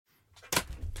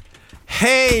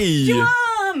Hej!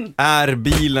 Johan! Är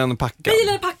bilen packad?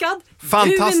 Bilen är packad.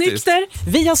 Fantastiskt. Du är nykter.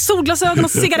 Vi har solglasögon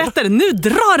och cigaretter. Nu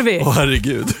drar vi! Åh,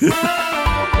 herregud.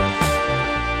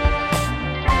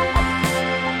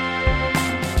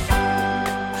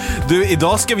 Du,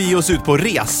 idag ska vi ge oss ut på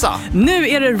resa. Nu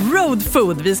är det road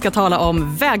food. Vi ska tala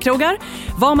om vägkrogar,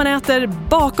 vad man äter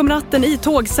bakom ratten i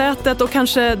tågsätet och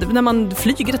kanske när man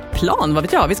flyger ett plan, vad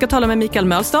vet jag. Vi ska tala med Mikael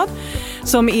Mölstad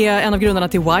som är en av grundarna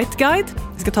till White Guide.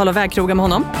 Vi ska tala vägkrogar med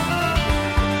honom.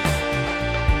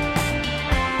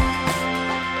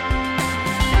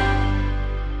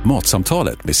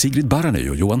 Matsamtalet med Sigrid Barany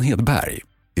och Johan Hedberg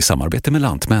i samarbete med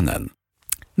Lantmännen.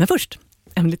 Men först,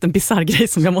 en liten bizarr grej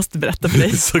som jag måste berätta för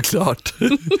dig. Såklart.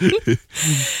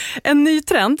 En ny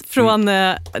trend från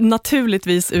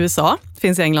naturligtvis USA,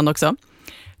 finns i England också.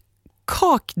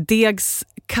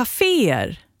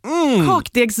 Kakdegskaféer.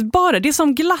 Kakdegsbarer, det är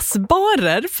som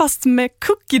glassbarer fast med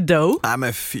cookie dough. Nej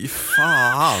men fy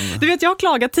fan. Du vet, jag har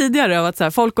klagat tidigare av att så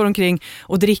här, folk går omkring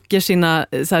och dricker sina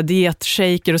så här,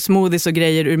 dietshaker och smoothies och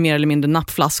grejer ur mer eller mindre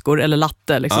nappflaskor eller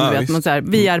latte. Liksom, du vet. Man, så här,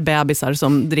 vi är bebisar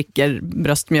som dricker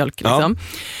bröstmjölk. Liksom.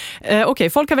 Okej,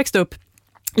 folk har växt upp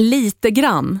lite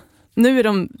grann. Nu är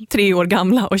de 3 år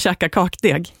gamla och käkar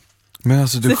kakdeg. Men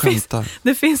alltså du skämtar.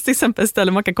 Det finns till exempel ett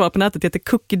ställe man kan kolla på nätet, det heter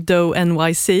Cookie Dough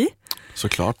NYC.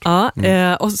 Såklart. Ja,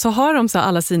 och så har de så här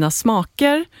alla sina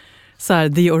smaker. Så här,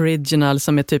 the original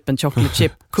som är typ en chocolate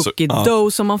chip cookie dough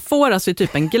som man får alltså i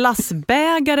typ en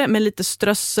glassbägare med lite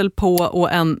strössel på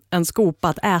och en skopa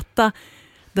att äta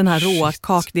den här råa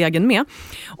kakdegen med.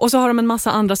 Och så har de en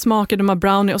massa andra smaker, de har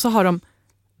brownie och så har de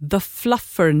the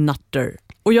fluffernutter.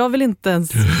 Och jag vill inte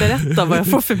ens berätta vad jag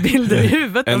får för bilder i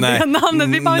huvudet om det namnet.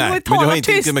 Vi bara men det har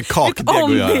inte med kakdeg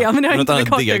att göra. Det, men det har inte med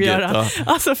kakdeg att göra.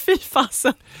 Alltså fy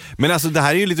fasen. Men alltså det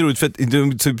här är ju lite roligt för att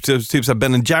typ så här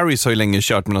Ben & Jerry's har ju länge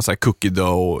kört med någon så här cookie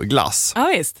dough glass.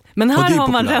 Ja visst. Men här har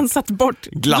man rensat bort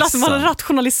glassen. Man har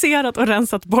rationaliserat och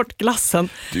rensat bort glassen.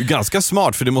 Det är ju ganska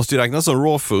smart för det måste ju räknas som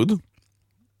raw food.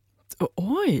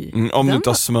 Oj. Om du inte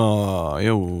har smör.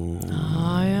 Jo.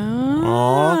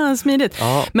 Smidigt.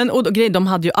 Ja. Men och de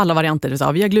hade ju alla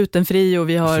varianter. Vi har glutenfri och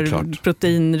vi har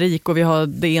proteinrik och vi har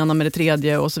det ena med det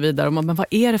tredje och så vidare. Och men vad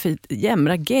är det för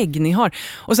jämra gegg ni har?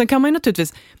 Och sen kan man ju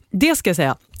naturligtvis, det ska jag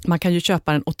säga, man kan ju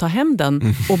köpa den och ta hem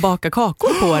den och baka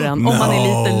kakor på den om man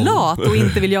är lite lat och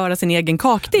inte vill göra sin egen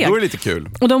kakdeg. Då är det lite kul.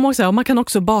 Och de också, man kan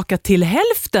också baka till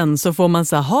hälften så får man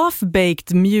så här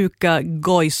half-baked mjuka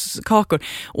gojskakor.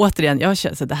 Återigen, jag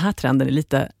känner att det här trenden är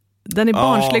lite... Den är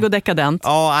barnslig och dekadent.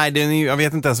 Ja, jag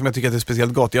vet inte ens om jag tycker att det är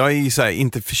speciellt gott. Jag är så här,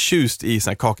 inte förtjust i så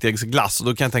här kakdegsglass och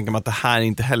då kan jag tänka mig att det här är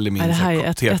inte heller min. Det här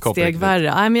är ett steg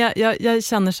värre. Nej, men jag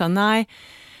känner så här,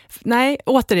 nej,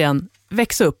 återigen,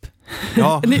 väx upp.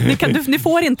 Ja. Ni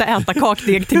får inte äta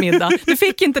kakdeg till middag. Du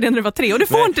fick inte det när du var 3 och du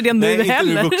får inte det nu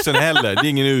heller. Nej, inte du vuxen heller. Det är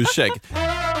ingen ursäkt.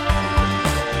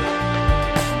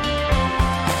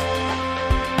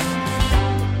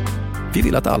 Vi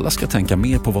vill att alla ska tänka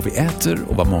mer på vad vi äter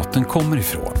och var maten kommer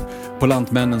ifrån. På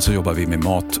Lantmännen så jobbar vi med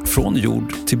mat från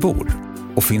jord till bord.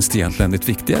 Och finns det egentligen ett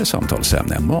viktigare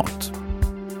samtalsämne än mat?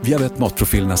 Vi har bett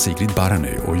matprofilerna Sigrid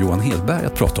Barany och Johan Hedberg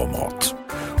att prata om mat.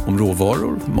 Om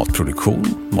råvaror,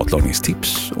 matproduktion,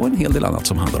 matlagningstips och en hel del annat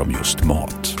som handlar om just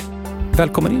mat.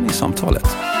 Välkommen in i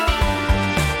samtalet.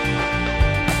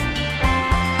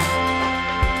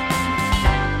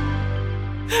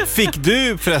 Fick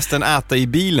du förresten äta i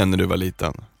bilen när du var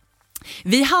liten?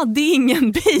 Vi hade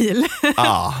ingen bil.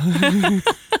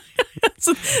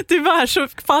 Så tyvärr så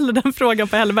faller den frågan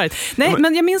på Hellberg. Nej,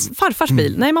 men jag minns farfars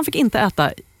bil. Nej, man fick inte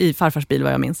äta i farfars bil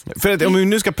vad jag minns. För att om vi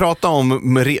nu ska prata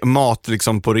om mat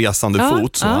liksom på resande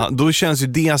fot så, då känns ju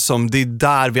det som det är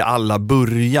där vi alla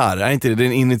börjar. Är inte det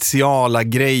den initiala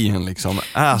grejen liksom?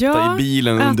 Äta i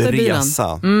bilen under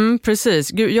resa. Precis.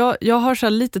 Gud, jag har så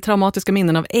här lite traumatiska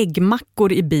minnen av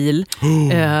äggmackor i bil.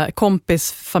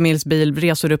 Kompis familjsbil,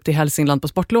 resor upp till Hälsingland på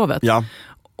sportlovet. Ja.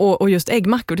 Och just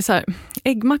äggmackor, det är så här,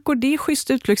 äggmackor det är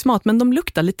schysst utflyktsmat men de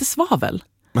luktar lite svavel.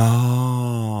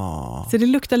 Så det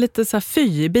luktar lite så här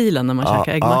fy i bilen när man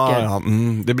käkar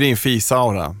äggmackor. Det blir en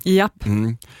fisaura. Japp.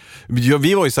 Ja,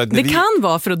 vi var ju så här, kan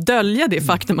vara för att dölja det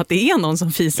faktum att det är någon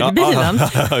som fiser i bilen.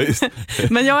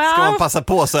 Men ska man passa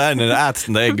på så här när det äts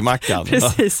den där äggmackan.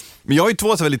 Precis. Men jag har ju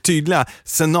 2 så väldigt tydliga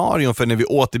scenarion för när vi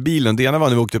åt i bilen. Det ena var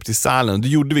när vi åkte upp till Sälen. Det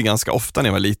gjorde vi ganska ofta när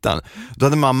jag var liten. Då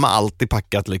hade mamma alltid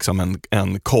packat liksom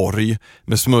en korg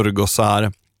med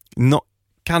smörgåsar.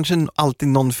 Kanske alltid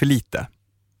någon för lite.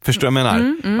 Förstår jag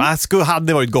menar? Det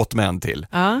hade varit gott med en till.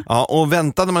 Ja, och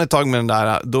väntade man ett tag med den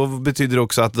där, då betyder det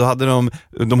också att då hade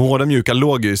de hårda mjuka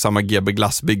låg ju i samma GB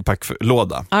Glass Big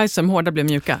Pack-låda. Ja, som hårda blev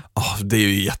mjuka. Det är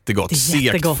ju jättegott.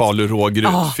 Sekt falu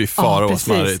rågrut. Fy far och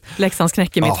smarrigt.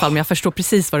 Leksandsknäck i mitt fall, men jag förstår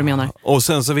precis vad du menar. Och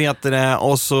sen så vet det,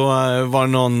 och så var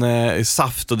det någon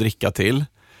saft att dricka till.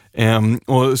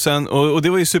 Och det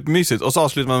var ju supermysigt. Och så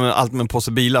avslutade man med allt med en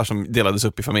påse bilar som delades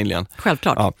upp i familjen.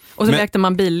 Självklart. Ja. Och så lekte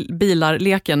man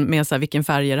bilar-leken med så här, vilken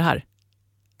färg är det här?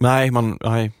 Nej.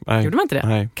 Gjorde man inte det?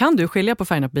 Nej. Kan du skilja på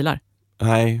färgerna på bilar?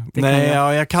 Nej,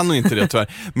 jag kan nog inte det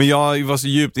tyvärr. Men jag var så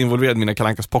djupt involverad i mina Kalle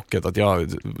Ankas pocket att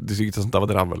det tyckte sånt där var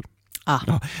dravel.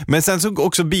 Ja. Men sen så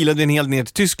också bilade vi en hel ner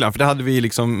till Tyskland, för det hade vi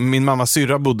liksom, min mammas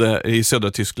syrra bodde i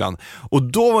södra Tyskland. Och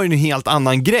då var det en helt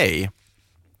annan grej.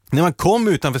 När man kom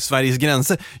utanför Sveriges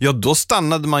gränser, då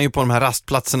stannade man ju på de här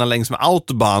rastplatserna längs med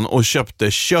autobahn och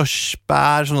köpte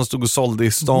körsbär som de stod och sålde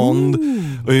i stånd.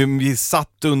 Och vi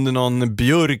satt under någon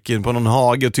björk på någon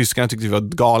hage och tyskarna tyckte vi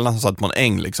var galna som satt på en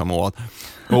äng liksom och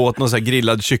åt någon så här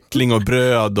grillad kyckling och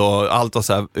bröd och allt var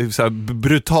så här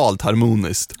brutalt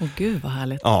harmoniskt. Gud vad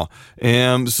härligt. Ja,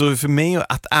 så för mig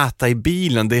att äta i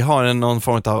bilen, det har någon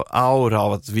form av aura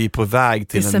av att vi är på väg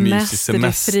till en mysig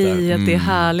semester. Det är frihet, det är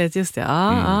härligt, just det.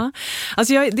 Ja.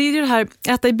 Alltså det är ju det här,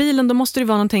 äta i bilen, då måste det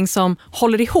vara någonting som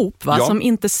håller ihop, va? Som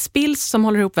inte spills, som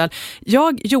håller ihop väl.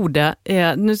 Jag gjorde, det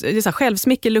är så här,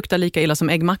 självsmycke luktar lika illa som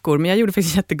äggmackor, men jag gjorde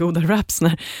faktiskt jättegoda wraps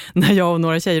när jag och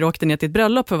några tjejer åkte ner till ett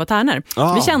bröllop för att vara tärner.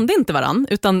 Vi kände inte varann,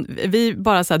 utan vi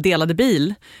bara så här delade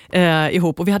bil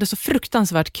ihop, och vi hade så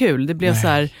fruktansvärt kul. Det blev så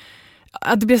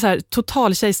här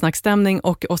total tjejsnackstämning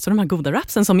och så de här goda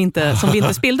wrapsen som vi inte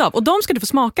spillde av. Och de ska du få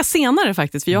smaka senare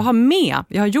faktiskt, för jag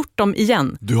har gjort dem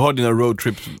igen. Du har dina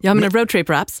roadtrip. Jag har mina roadtrip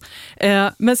wraps.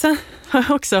 Men sen har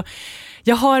jag också,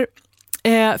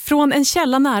 från en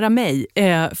källa nära mig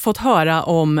fått höra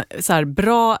om så här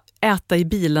bra äta i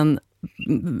bilen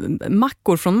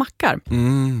mackor från mackar.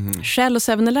 Shell och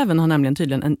 7-Eleven har nämligen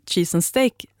tydligen en cheese and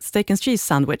steak and cheese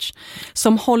sandwich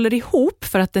som håller ihop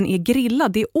för att den är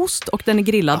grillad. Det är ost och den är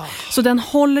grillad. Så den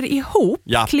håller ihop,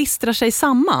 klistrar sig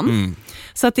samman.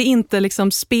 Så att det inte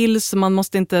liksom spills, man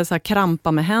måste inte så här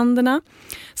krampa med händerna.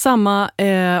 Samma,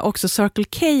 också Circle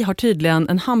K har tydligen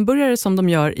en hamburgare som de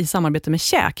gör i samarbete med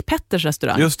Käk, Petters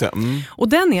restaurang. Just det. Och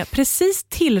den är precis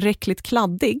tillräckligt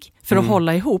kladdig för att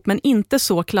hålla ihop, men inte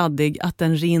så kladdig att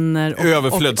den rinner.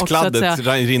 Överflödskladdet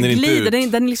rinner inte ut.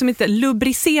 Den är liksom inte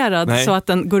lubricerad så att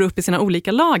den går upp i sina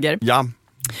olika lager. Ja.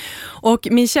 Och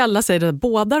min källa säger att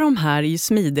båda de här är ju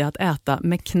smidiga att äta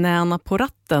med knäna på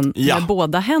ratten med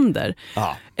båda händer.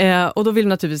 Och då vill jag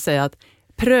naturligtvis säga att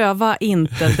pröva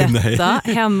inte detta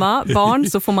hemma, barn,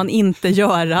 så får man inte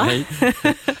göra.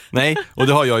 Nej, och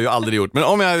det har jag ju aldrig gjort. Men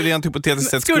om jag rent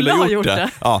hypotetiskt sett skulle ha gjort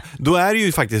det, då är det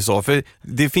ju faktiskt så. För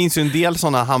det finns ju en del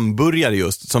sådana hamburgare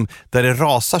just, där det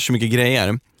rasar så mycket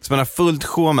grejer. Så man har fullt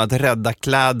sjå med att rädda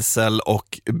klädsel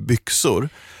och byxor.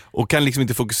 Och kan liksom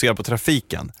inte fokusera på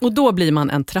trafiken. Och då blir man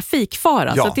en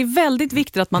trafikfara. Så att det är väldigt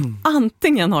viktigt att man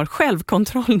antingen har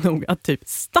självkontroll nog att typ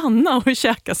stanna och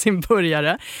käka sin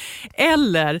burgare.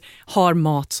 Eller har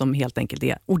mat som helt enkelt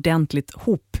är ordentligt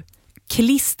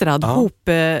hopklistrad,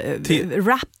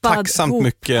 wrappad. Tacksamt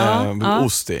mycket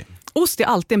ost i. Ost är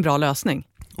alltid en bra lösning.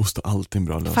 Ost är alltid en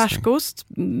bra lösning. Färskost,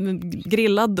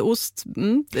 grillad ost.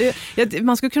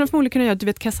 Man skulle förmodligen kunna göra, du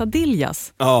vet,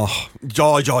 quesadillas. Ja.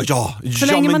 Så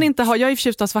länge man inte har, jag är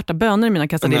förtjust av svarta bönor i mina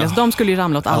quesadillas. De skulle ju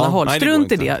ramla åt alla håll.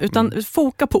 Strunt i det, utan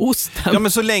foka på osten. Ja,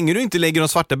 men så länge du inte lägger de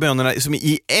svarta bönorna som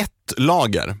i ett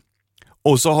lager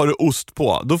och så har du ost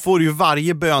på, då får du ju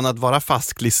varje bön att vara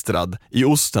fastklistrad i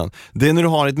osten. Det är när du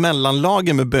har ett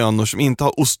mellanlager med bönor som inte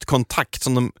har ostkontakt,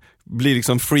 som de blir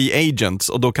liksom free agents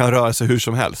och då kan röra sig hur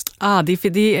som helst.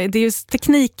 Det är just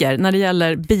tekniker när det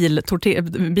gäller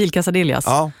bilkassadillas.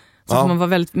 Så får man vara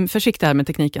väldigt försiktig här med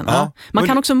tekniken. Man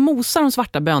kan också mosa de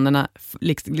svarta bönorna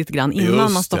lite grann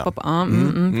innan man stoppar på.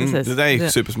 Precis. Det där är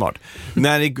supersmart.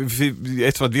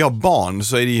 Eftersom att vi har barn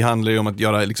så handlar det om att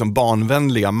göra liksom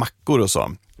barnvänliga mackor och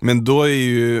så. Men då är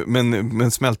ju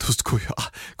men smältost går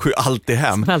ju alltid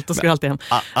hem. Smältost går alltid hem.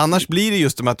 Annars blir det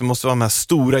just det med att det måste vara de här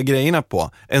stora grejerna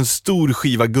på. En stor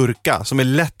skiva gurka som är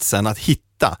lätt sen att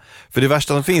hitta. För det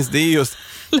värsta som finns, det är just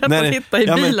lätt att hitta i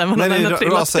bilen när det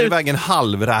rasar iväg en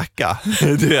halv räka.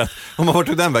 Du vet, om man får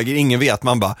till den vägen, ingen vet,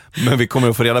 man bara, men vi kommer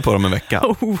att få reda på dem en vecka.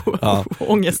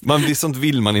 Ångest. Sånt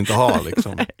vill man inte ha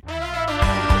liksom.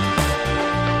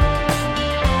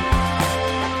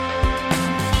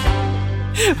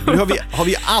 Har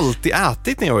vi alltid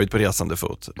ätit när jag varit på resande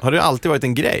fot? Har det alltid varit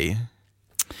en grej?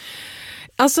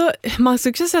 Alltså, man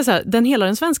skulle säga så här, hela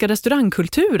den svenska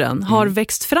restaurangkulturen har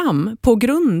växt fram på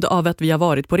grund av att vi har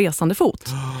varit på resande fot.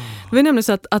 Det var nämligen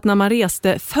så att när man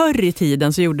reste förr i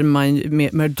tiden så gjorde man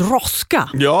med droska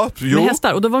med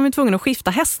hästar. Och då var man tvungen att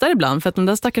skifta hästar ibland för att de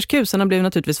där stackars kusarna blev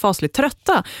naturligtvis fasligt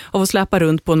trötta av att släpa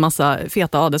runt på en massa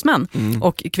feta adelsmän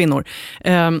och kvinnor.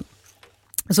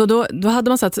 Så då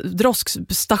hade man så att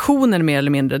droskstationer mer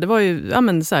eller mindre. Det var ju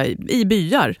så här, i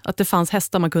byar att det fanns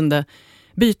hästar man kunde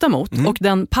byta mot. Och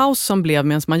den paus som blev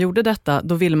medan man gjorde detta,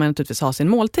 då ville man naturligtvis ha sin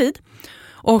måltid.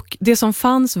 Och det som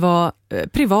fanns var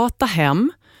privata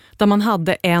hem där man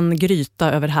hade en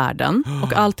gryta över härden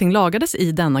och allting lagades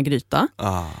i denna gryta.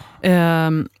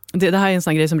 Det här är en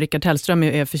sån grej som Rickard Hellström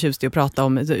är förtjust i att prata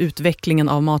om, utvecklingen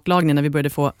av matlagning när vi började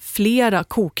få flera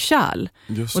kokkärl.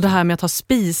 Och det här med att ha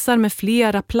spisar med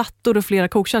flera plattor och flera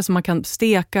kokkärl som man kan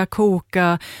steka,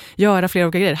 koka, göra flera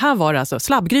olika grejer. Här var det alltså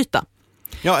slabbgryta.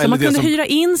 Ja, så man kunde hyra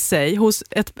in sig hos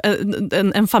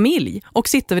en familj och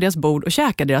sitta vid deras bord och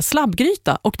käka deras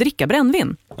slabbgryta och dricka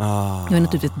brännvin. Det var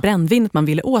naturligtvis brännvinet man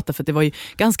ville åta för att det var ju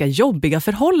ganska jobbiga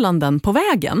förhållanden på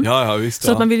vägen. Visst,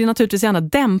 så att man ville naturligtvis gärna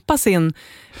dämpa den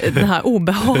här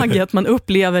obehaget man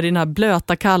upplever i den här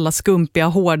blöta, kalla, skumpiga,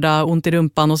 hårda, ont i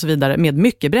rumpan och så vidare med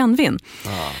mycket brännvin.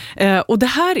 Och det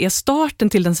här är starten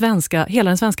till hela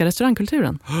den svenska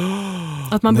restaurangkulturen.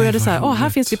 Att man började så här, här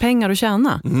finns det pengar att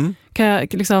tjäna.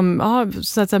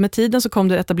 Så att med tiden så kom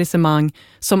det ett etablissemang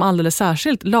som alldeles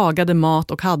särskilt lagade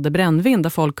mat och hade brännvin där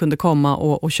folk kunde komma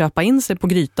och köpa in sig på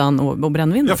grytan och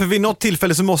brännvin. Ja, för vid något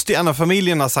tillfälle så måste ju en av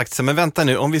familjerna ha sagt sig, men vänta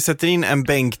nu, om vi sätter in en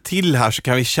bänk till här så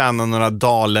kan vi tjäna några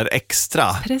daler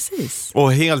extra. Precis.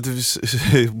 Och helt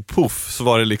puff så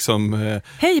var det liksom...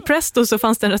 Hej presto, så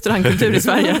fanns det en restaurangkultur i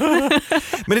Sverige.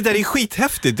 Men det där är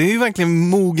skithäftigt. Det är ju verkligen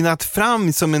mognat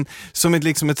fram som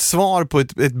ett svar på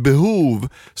ett behov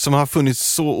som har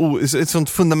funnits ett sånt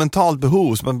fundamentalt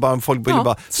behov som att folk vill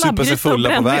bara supa sig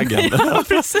fulla på vägen. Ja,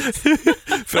 precis.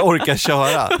 För att orka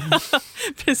köra.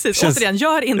 Precis, återigen,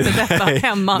 gör inte detta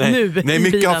hemma nu. Nej,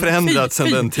 mycket har förändrats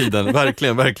sedan den tiden.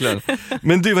 Verkligen.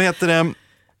 Men du, vad heter det?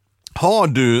 Har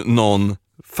du någon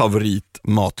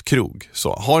favoritmatkrog?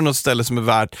 Har du något ställe som är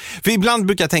värt... För ibland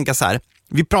brukar jag tänka så här.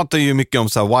 Vi pratar ju mycket om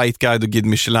så här White Guide och Guide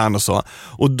Michelin och så.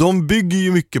 Och de bygger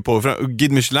ju mycket på...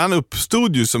 Guide Michelin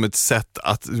uppstod ju som ett sätt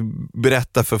att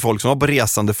berätta för folk som var på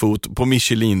resande fot på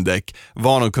Michelin-däck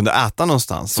var de kunde äta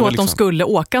någonstans. Så att de skulle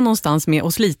åka någonstans med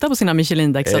och slita på sina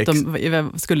Michelin-däck så att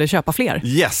de skulle köpa fler.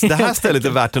 Yes, det här stället är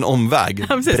värt en omväg.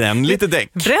 Bränn lite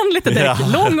däck.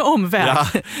 Lång omväg. Ja.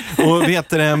 Och vet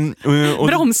det...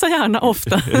 Bromsa gärna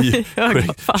ofta.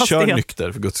 Kör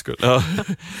nykter för guds skull. Ja.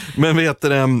 Men vet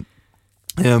det...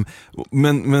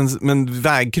 Men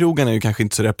vägkrogarna är ju kanske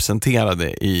inte så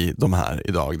representerade i de här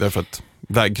idag, därför att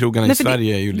vägkrogarna i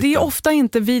Sverige är ju lite... Det är ofta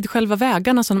inte vid själva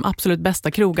vägarna som de absolut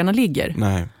bästa krogarna ligger.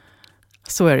 Nej.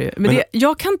 Så är det ju. Men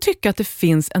jag kan tycka att det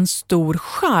finns en stor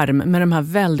charm med de här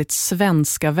väldigt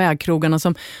svenska vägkrogarna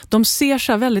som de ser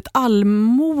så väldigt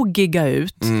allmogiga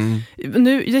ut.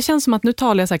 Det känns som att nu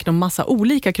talar jag säkert om massa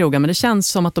olika krogar, men det känns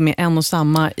som att de är en och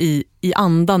samma i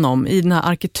andan i den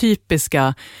här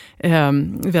arketypiska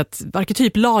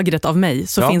arketyplagret av mig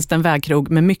så finns det en vägkrog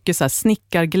med mycket så här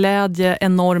snickarglädje,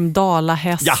 enorm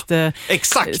dalahäst,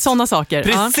 exakt. Sådana saker.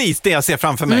 Precis det jag ser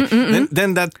framför mig.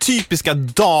 Den där typiska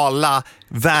dala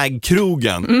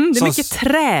vägkrogen. Det är mycket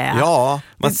trä. Ja,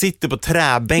 man sitter på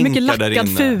träbänkar där inne. Mycket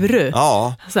lackad furu.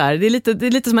 Ja. Så här, det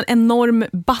är lite som en enorm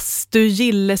bastu,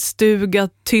 gillestuga,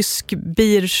 tysk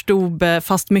bierstube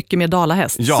fast mycket mer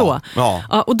dalahäst. Ja. Så.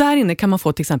 Ja. Och där inne kan man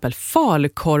få till exempel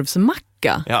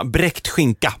falukorvsmacka. Ja, bräckt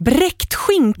skinka.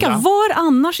 Ja. Var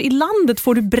annars i landet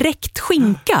får du bräckt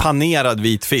skinka? Panerad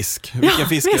vit fisk. Vilken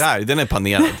fisk är det här? Den är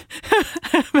panerad.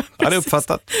 Jag hade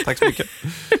uppfattat. Tack så mycket.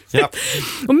 Ja.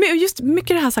 Och just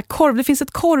mycket det här, så här korv. Det finns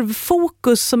ett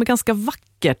korvfokus som är ganska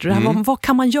vackert. Det här, vad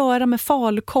kan man göra med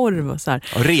falukorv? Och så här.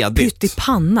 Redigt.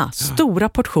 Pyttipanna. Stora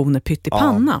portioner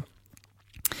pyttipanna.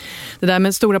 Det där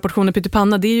med stora portioner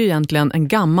pyttipanna, det är ju egentligen en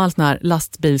gammal sån här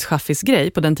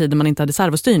lastbilschaffisgrej på den tiden man inte hade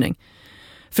servostyrning.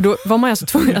 För då var man alltså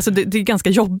tvungen, alltså det är ganska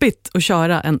jobbigt att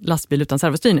köra en lastbil utan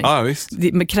servostyrning. Ja, visst.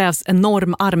 Det krävs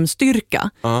enorm armstyrka.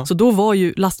 Så då var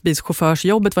ju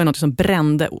lastbilschaufförsjobbet var ju något som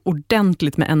brände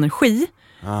ordentligt med energi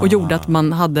och gjorde att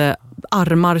man hade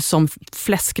armar som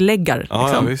fläskläggar. Liksom.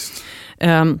 Ja, visst.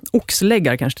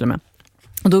 Oxläggar kanske till och med.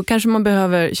 Och då kanske man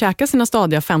behöver käka sina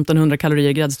stadiga 1500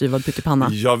 kalorier gräddstyvad pyttipanna.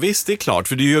 Ja visst, det är klart,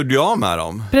 för du gör du av med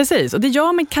dem. Precis, och det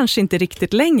gör man kanske inte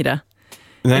riktigt längre.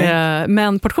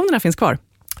 Men portionerna finns kvar.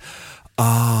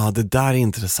 Det där är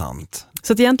intressant.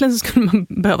 Så att egentligen så skulle man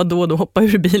behöva då och då hoppa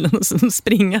ur bilen och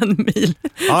springa en mil.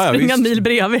 Springa en mil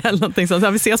bredvid eller någonting sånt.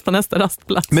 Så vi ses på nästa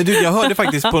rastplats. Men du, jag hörde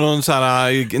faktiskt på någon så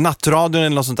här nattradion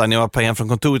eller något sånt där när jag var på hem från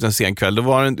kontoret en sen kväll.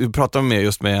 Då pratade med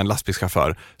just med en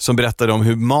lastbilschaufför som berättade om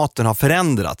hur maten har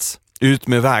förändrats ut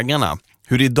med vägarna.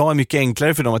 Hur det idag är mycket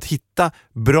enklare för dem att hitta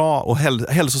bra och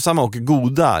hälsosamma och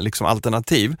goda liksom,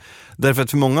 alternativ. Därför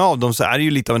att för många av dem så är det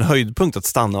ju lite av en höjdpunkt att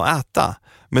stanna och äta.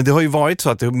 Men det har ju varit så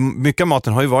att mycket av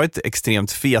maten har ju varit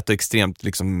extremt fet och extremt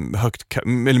liksom,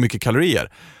 eller mycket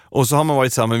kalorier. Och så har man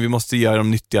varit så här, men vi måste göra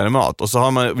dem nyttigare mat. Och så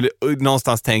har man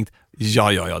någonstans tänkt,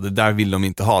 ja, det där vill de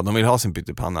inte ha. De vill ha sin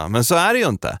pyttipanna. Men så är det ju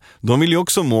inte. De vill ju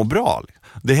också må bra.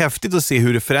 Det är häftigt att se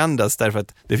hur det förändras därför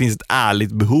att det finns ett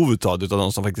ärligt behov av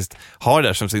de som faktiskt har det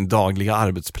där som sin dagliga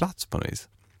arbetsplats på något vis.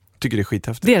 Tycker det är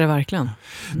skithäftigt. Det är det verkligen.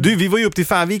 Du, vi var ju upp till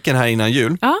Färviken här innan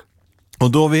jul. Ja.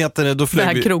 Och då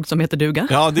vägkrog som heter duga.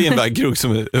 Ja, det är en vägkrog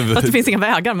som är... Fast det finns inga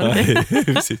vägar, men... Nej,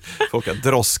 precis. Folk har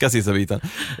droska sista biten.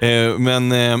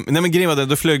 Men grejen var det,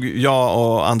 då flög jag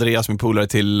och Andreas, min polare,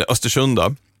 till Östersund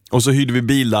då. Och så hyrde vi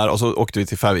bil där och så åkte vi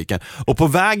till Färviken. Och på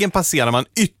vägen passerar man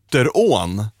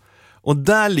Ytterån. Och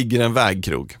där ligger en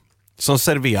vägkrog som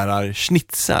serverar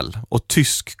schnitzel och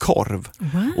tysk korv.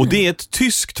 Wow. Och det är ett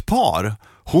tyskt par.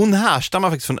 Hon härstammar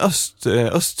faktiskt från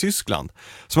Östtyskland.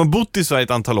 Som har bott i Sverige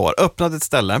ett antal år. Öppnat ett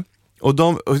ställe. Och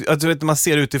jag vet, när man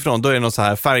ser utifrån, då är det någon så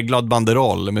här färgglad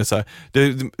banderoll med så här,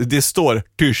 det står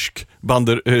tysk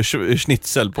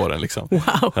schnitzel på den liksom.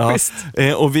 Wow,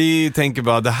 ja. Och vi tänker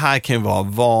bara, det här kan ju vara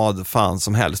vad fan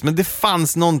som helst. Men det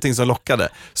fanns någonting som lockade.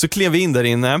 Så klev vi in där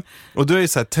inne och då är det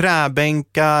så här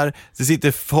träbänkar, det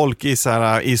sitter folk i, så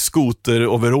här, i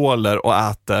skoteroveraller och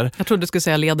äter. Jag trodde du skulle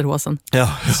säga lederhosen. Ja,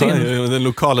 den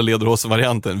lokala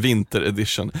lederhosen-varianten, winter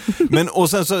edition. Men och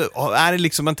sen så är det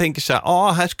liksom, man tänker så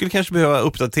här, här skulle kanske behöva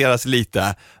uppdateras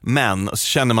lite, men så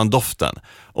känner man doften.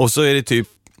 Och så är det typ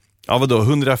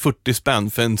 140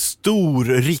 spänn för en stor,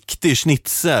 riktig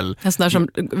schnitzel. En sån där som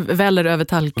väller över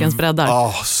tallrikens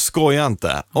breddar. Skoja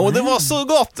inte. Och det var så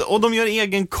gott. Och de gör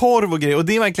egen korv och grejer. Och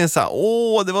det är verkligen så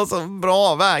här, det var så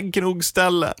bra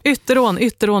vägkrogställe. Ytterån.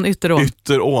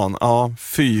 Ytterån, ja,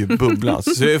 fy bubblas.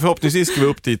 Så förhoppningsvis ska vi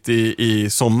upp dit i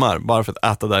sommar, bara för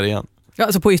att äta där igen. Ja,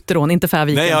 alltså på Ytterån, inte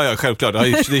Färviken. Nej, ja, självklart. Det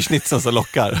är schnitzeln som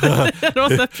lockar.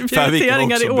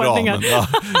 Prioriteringar i ordningar.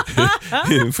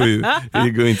 Det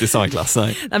går inte i samma klass.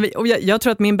 Nej, jag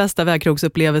tror att min bästa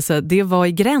vägkrogsupplevelse, det var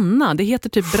i Gränna. Det heter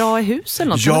typ Bra i hus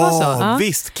eller något. Ja,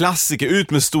 visst. Klassiker.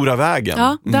 Ut med stora vägen.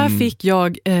 Ja, där fick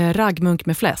jag raggmunk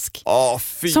med fläsk.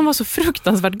 Som var så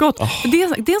fruktansvärt gott. Det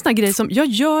är en sån här grej som, jag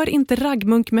gör inte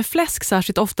raggmunk med fläsk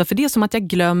särskilt ofta, för det är som att jag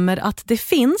glömmer att det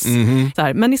finns. Så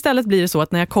här, men istället blir det så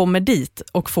att när jag kommer dit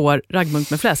och får raggmunk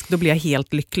med fläsk, då blir jag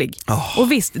helt lycklig.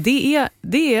 Och visst,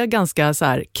 det är ganska så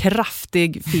här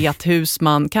kraftig, fet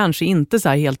husman, kanske inte så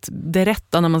här helt det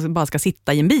rätta när man bara ska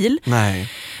sitta i en bil.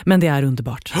 Nej. Men det är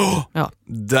underbart. Ja.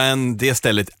 Det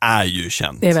stället är ju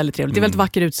känt. Det är väldigt trevligt. Det är väldigt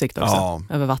vacker utsikt också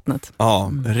över vattnet.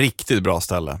 Ja, riktigt bra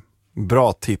ställe.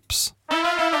 Bra tips.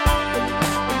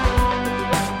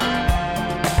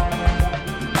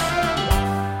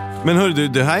 Men hörru du,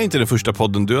 det här är inte den första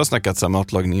podden du har snackat så här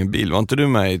matlagning i bil. Var inte du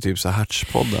med i typ så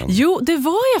Hertz-podden? Jo, det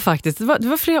var jag faktiskt. Det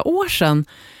var flera år sedan.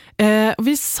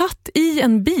 Vi satt i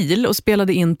en bil och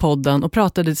spelade in podden och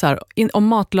pratade så här om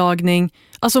matlagning.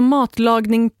 Alltså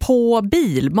matlagning på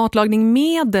bil, matlagning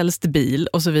medelst bil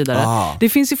och så vidare. Det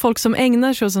finns ju folk som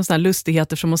ägnar sig åt sådana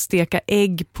lustigheter som att steka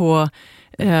ägg på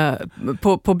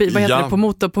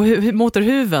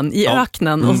motorhuven i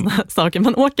öknen och såna saker.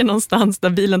 Man åker någonstans där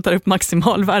bilen tar upp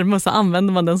maximal värme och så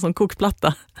använder man den som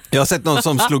kokplatta. Jag har sett någon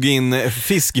som slog in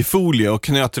fisk i folie och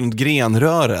knöt runt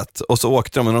grenröret och så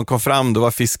åkte de och när de kom fram då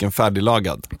var fisken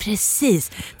färdiglagad.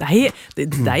 Precis. Det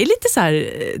är lite så här,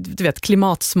 du vet,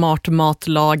 klimatsmart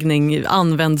matlagning,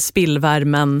 använd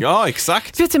spillvärmen. Ja,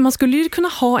 exakt. Vet du, man skulle ju kunna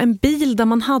ha en bil där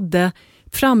man hade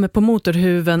framme på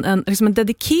motorhuven en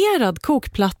dedikerad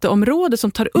kokplatteområde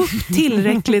som tar upp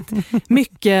tillräckligt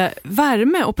mycket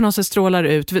värme och på något sätt strålar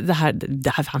ut. Det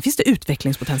här finns det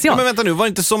utvecklingspotential. Men vänta nu, var det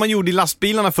inte så man gjorde i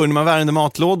lastbilarna förr när man värmde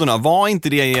matlådorna? Var inte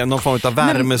det någon form av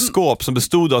värmeskåp som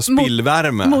bestod av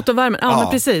spillvärme? Motorvärme, men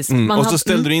precis. Och så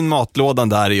ställde du in matlådan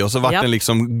där i och så var den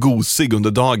liksom gosig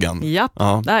under dagen. Japp,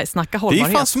 där, snacka hållbarhet.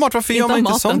 Det är fan smart, varför gör man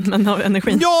inte sånt? Men av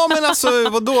energin. Ja, men alltså,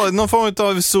 vadå? Någon form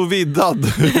av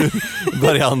sous-vidad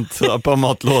variant på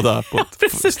matlåda.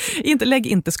 Lägg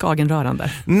inte skagenröran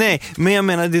där. Nej, men jag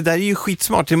menar, det där är ju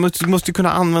skitsmart. Du måste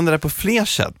kunna använda det på fler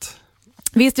sätt.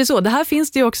 Visst är det så. Det här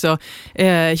finns det ju också.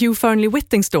 Hugh Fearnley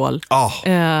Whittingstall.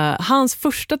 Hans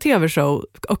första tv-show,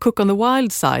 Cook on the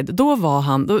Wild Side,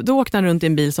 då åkte han runt i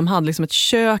en bil som hade liksom ett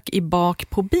kök i bak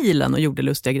på bilen och gjorde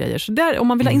lustiga grejer. Så där, om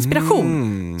man vill ha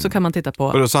inspiration så kan man titta på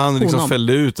honom. Så han liksom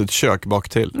fällde ut ett kök bak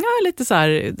till? Ja, lite så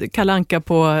här Kalle Anka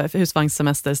på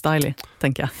husvagnssemester-styling,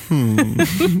 tänker jag.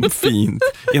 Fint.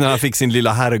 Innan han fick sin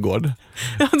lilla herrgård.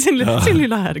 Ja, sin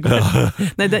lilla herrgård.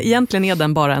 Nej, egentligen är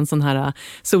den bara en sån här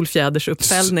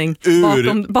solfjädersuppfällning.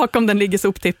 Bakom den ligger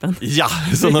soptippen. Ja,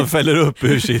 som de fäller upp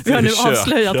ur sitt kök. Vi har nu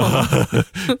avslöjat honom.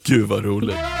 Gud vad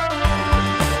roligt.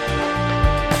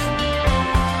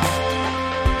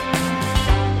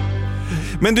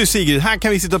 Men du Sigrid, här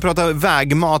kan vi sitta och prata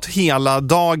vägmat hela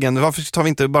dagen. Varför tar vi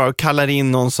inte bara och kallar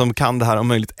in någon som kan det här om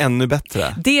möjligt ännu bättre?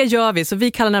 Det gör vi, så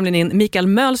vi kallar nämligen in Mikael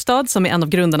Mölstad som är en av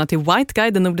grundarna till White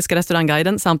Guide, den nordiska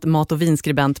restaurangguiden, samt mat- och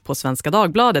vinskribent på Svenska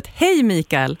Dagbladet. Hej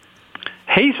Mikael!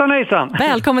 Hejsan!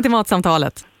 Välkommen till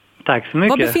Matsamtalet. Tack så mycket.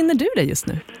 Var befinner du dig just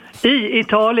nu? I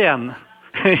Italien.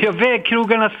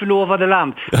 Vägkrogarnas förlovade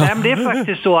land. Nej, men det är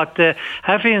faktiskt så att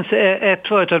här finns ett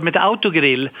företag som heter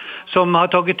Autogrill som har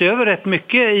tagit över rätt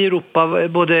mycket i Europa,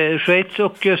 både Schweiz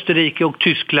och Österrike och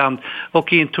Tyskland,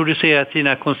 och introducerat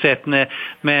sina koncept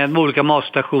med olika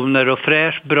matstationer och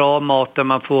fräsch, bra mat där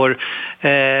man får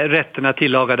rätterna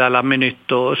tillagade alla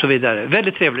minut och så vidare.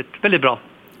 Väldigt trevligt, väldigt bra.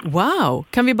 Wow,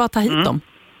 kan vi bara ta hit dem?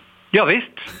 Ja visst.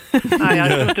 Nej, jag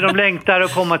tror inte de längtar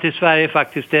att komma till Sverige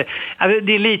faktiskt. Det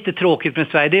är lite tråkigt med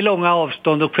Sverige. Det är långa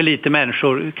avstånd och för lite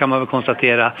människor, kan man väl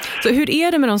konstatera. Så hur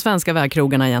är det med de svenska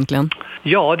vägkrogarna egentligen?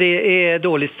 Ja, det är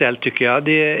dåligt ställt tycker jag.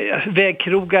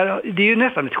 Vägkrogar, det är ju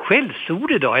nästan ett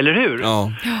skällsord idag, eller hur?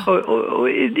 Ja. Och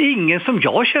det är ingen som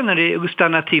jag känner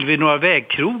stannar till vid några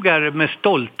vägkrogar med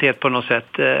stolthet på något sätt.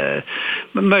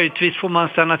 Möjligtvis får man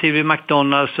stanna till vid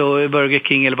McDonalds och Burger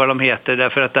King eller vad de heter,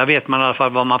 därför att där vet man i alla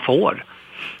fall vad man får.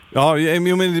 Ja,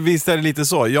 men visst är det lite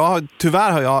så.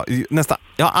 Tyvärr har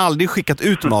jag har aldrig skickat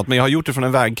ut mat, men jag har gjort det från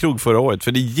en vägkrog förra året,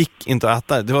 för det gick inte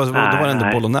att äta. Det var ändå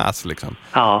bolognese liksom.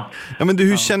 Ja. Ja, men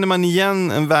hur känner man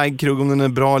igen en vägkrog, om den är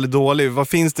bra eller dålig? Vad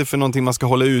finns det för någonting man ska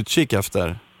hålla utkik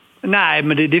efter? Nej,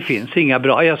 men det finns inga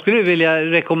bra. Jag skulle vilja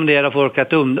rekommendera folk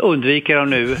att undvika dem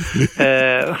nu.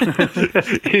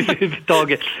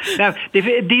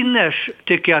 Dinners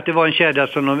tycker jag att det var en kedja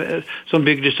som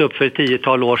byggdes upp för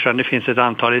 10-tal år sedan. Det finns ett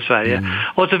antal i Sverige.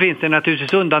 Och så finns det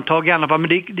naturligtvis undantag i alla fall. Men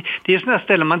det är sådana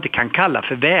ställen man inte kan kalla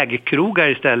för vägkrogar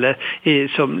istället,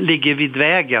 som ligger vid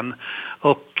vägen.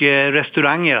 Och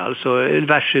restauranger, alltså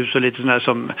värdshus och lite sådana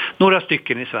som några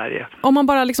stycken i Sverige. Om man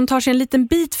bara liksom tar sig en liten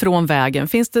bit från vägen,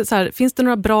 finns det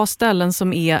några bra ställen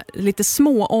som är lite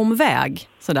små omväg?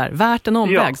 Sådär, värt en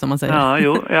omväg som man säger.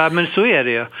 Ja, men så är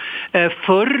det ju.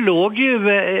 Förr låg ju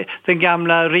den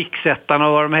gamla Riksättan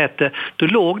och vad de hette, då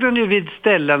låg den ju vid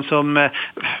ställen som,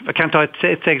 jag kan ta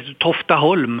ett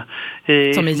Toftaholm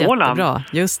i som är Småland. Jättebra,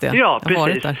 just det. Ja,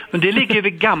 precis. Men det ligger ju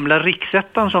vid gamla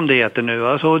Riksättan som det heter nu.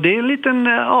 Alltså, det är en liten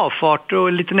avfart och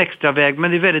en liten extra väg,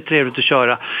 men det är väldigt trevligt att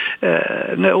köra.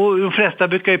 Och de flesta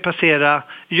brukar ju passera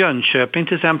Jönköping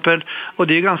till exempel, och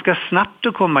det är ganska snabbt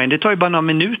att komma in. Det tar ju bara några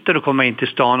minuter att komma in till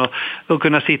stan och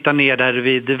kunna sitta ner där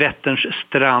vid Vätterns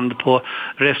strand på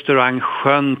restaurang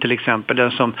Sjön till exempel,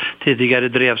 den som tidigare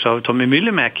drevs av Tommy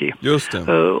Myllymäki. Just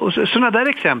det. Och sådana där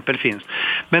exempel finns.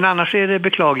 Men annars är det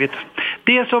beklagligt.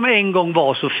 Det som en gång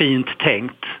var så fint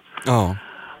tänkt. Ja.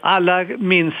 Alla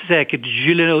minns säkert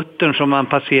Gyllene Uttern som man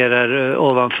passerar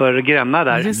ovanför Gränna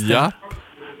där. Ja.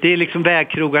 Det är liksom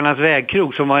vägkrogarnas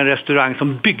vägkrog, som var en restaurang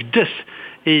som byggdes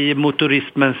i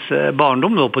motorismens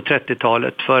barndom då på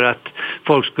 30-talet för att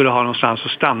folk skulle ha någonstans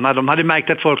att stanna. De hade märkt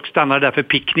att folk stannade där för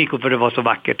picknick och för det var så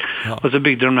vackert. Ja. Och så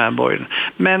byggde de den här borgen.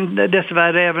 Men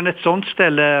dessvärre även ett sånt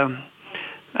ställe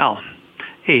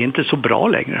är inte så bra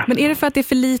längre. Men är det för att det är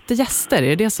för lite gäster?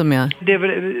 Är det som är?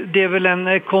 Det är väl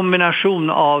en kombination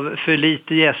av för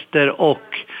lite gäster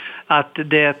och att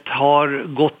det har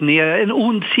gått ner, en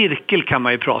ond cirkel kan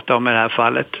man ju prata om i det här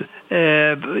fallet.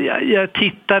 Jag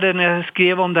tittade när jag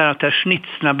skrev om det här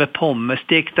schnitzlar med pommes,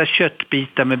 stekta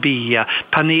köttbitar med bea,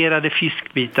 panerade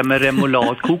fiskbitar med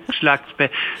remoulad, kokslax med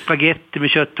spaghetti med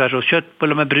köttfärs och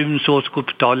köttbullar med brunsås,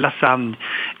 koptal, lasagne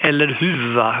eller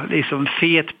huva, liksom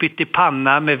fet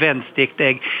pyttipanna med vändstekt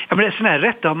ägg. Ja, men sådana här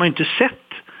rätter har man inte sett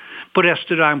på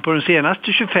restaurang på de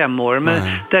senaste 25 åren, men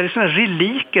det är sådana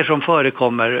reliker som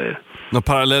förekommer. Något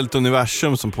parallellt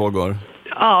universum som pågår.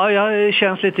 Ja, det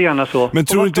känns lite grann så. Men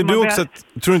tror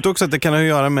du inte också att det kan ha att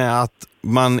göra med att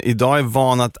man idag är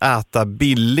van att äta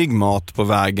billig mat på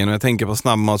vägen? Och jag tänker på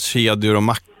snabbmatskedjor och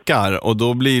mackor smakar, och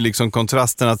då blir liksom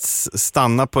kontrasten att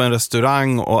stanna på en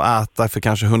restaurang och äta för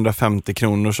kanske 150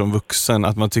 kronor som vuxen,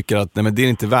 att man tycker att nej, men det är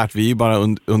inte värt, vi är ju bara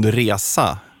under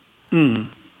resa.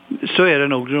 Så är det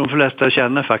nog, de flesta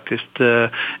känner faktiskt.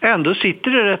 Ändå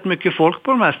sitter det rätt mycket folk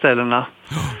på de här ställena.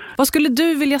 Vad skulle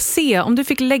du vilja se om du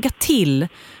fick lägga till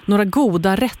några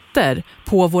goda rätter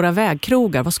på våra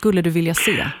vägkrogar? Vad skulle du vilja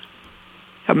se?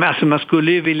 Ja, men alltså man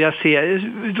skulle ju vilja se,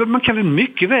 man kan väl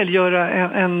mycket väl göra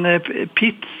en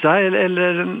pizza eller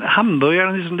en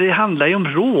hamburgare. Det handlar ju om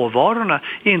råvarorna,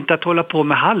 inte att hålla på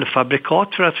med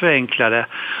halvfabrikat för att förenkla det.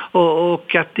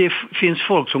 Och att det finns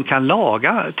folk som kan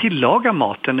tillaga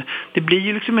maten. Det blir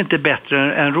ju liksom inte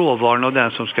bättre än råvarorna och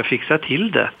den som ska fixa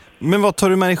till det. Men vad tar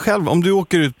du med dig själv om du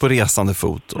åker ut på resande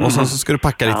fot och så ska du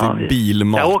packa lite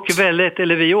bilmat?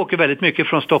 Vi åker väldigt mycket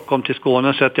från Stockholm till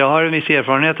Skåne, så att jag har en viss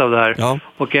erfarenhet av det här. Ja.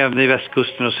 Och även i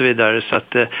västkusten och så vidare. Så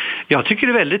att jag tycker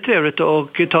det är väldigt trevligt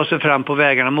att ta sig fram på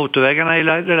vägarna. Motorvägarna är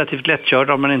relativt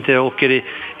lättkörda om man inte åker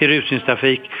i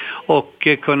rusningstrafik. Och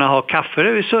kunna ha kaffe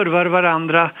där vi servar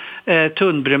varandra.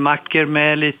 Tunnbrödmackor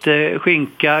med lite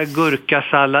skinka, gurka,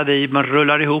 sallad i. Man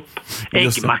rullar ihop.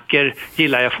 Äggmackor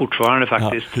gillar jag fortfarande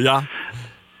faktiskt.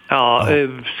 Ja,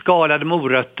 skalade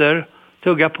morötter,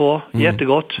 tugga på,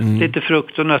 jättegott. Lite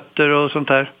frukt och nötter och sånt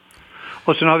där.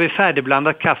 Och sen har vi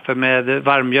färdigblandat kaffe med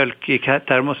varm mjölk i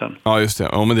termosen. Ja, just det.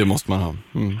 Ja, men det måste man ha.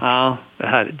 Ja, det är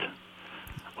härligt.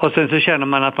 Och sen så känner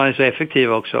man att man är så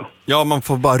effektiv också. Ja, man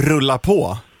får bara rulla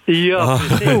på. Ja,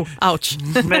 ouch.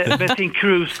 med sin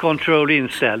cruise control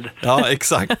inställd. Ja,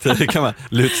 exakt. Det kan man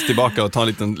luta tillbaka och ta en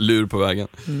liten lur på vägen.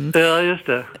 Ja, just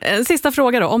det. En sista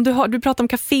fråga då. Om du pratar om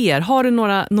kaféer, har du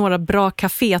några bra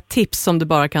kafétips som du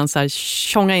bara kan så här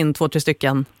tjonga in 2-3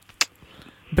 stycken?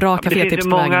 Bra kafétips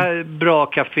på vägen. Det finns många bra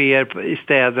kaféer i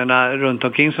städerna runt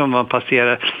omkring som man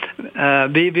passerar.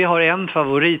 Vi har en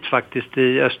favorit faktiskt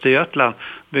i Östergötland,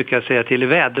 brukar jag säga till, i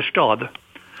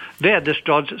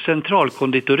Väderstads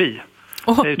centralkonditori.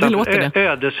 Det låter det.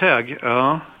 Ödeshög,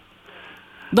 ja.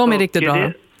 De är riktigt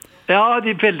bra. Ja, det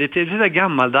är så där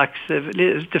gammaldags,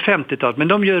 lite 50-tal. Men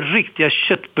de gör riktiga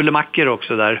köttbullemackor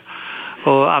också där.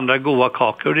 Och andra goda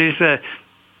kakor. Det är så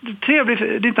trevligt,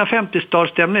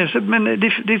 1950-talsstämning. Men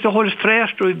det hålls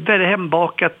fräscht och väldigt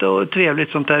hembakat och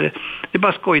trevligt sånt där. Det är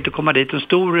bara skojigt att komma dit. En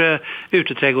stor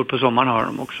uteträdgård på sommaren har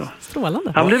de också.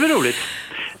 Strålande. Ja, men det är väl roligt.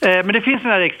 Men det finns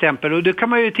några exempel och då kan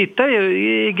man ju titta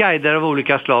i guider av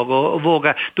olika slag och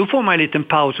våga. Då får man en liten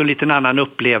paus och en liten annan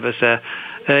upplevelse.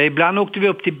 Ibland åkte vi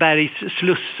upp till Bergs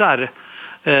slussar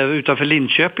utanför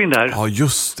Linköping där. Ja,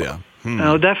 just det.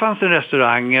 Och där fanns en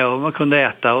restaurang och man kunde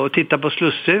äta och titta på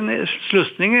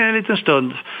slussning en liten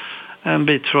stund, en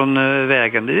bit från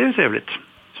vägen. Det är trevligt.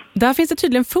 Där finns det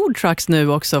tydligen food trucks nu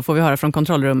också, får vi höra från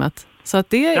kontrollrummet. Så att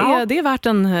det är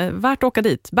värt att åka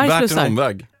dit. Värt en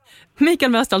omväg.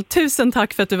 Mikael Möstdahl, tusen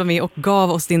tack för att du var med och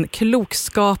gav oss din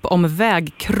klokskap om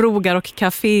vägkrogar och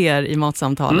kaféer i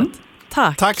Matsamtalet.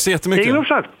 Tack. Tack så jättemycket. Det är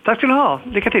klart. Tack ska du ha.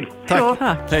 Lycka till. Tack.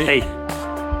 Hej.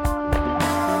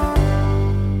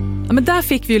 Ja, men där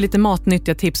fick vi ju lite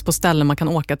matnyttiga tips på ställen man kan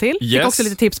åka till. Fick också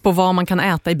lite tips på vad man kan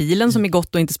äta i bilen som är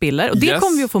gott och inte spiller. Och det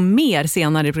kommer vi att få mer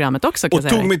senare i programmet också. Och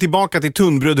tog mig tillbaka till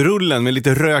tunnbrödrullen med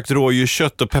lite rökt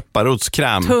rådjurskött och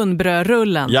pepparrotskräm.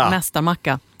 Tunnbrödrullen,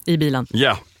 mästarmacka i bilen.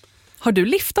 Ja. Har du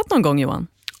liftat någon gång, Johan?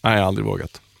 Nej, jag har aldrig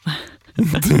vågat.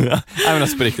 Nej, men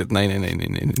alltså på riktigt,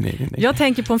 nej. Jag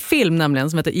tänker på en film nämligen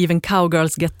som heter Even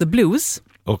Cowgirls Get the Blues.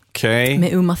 Okej.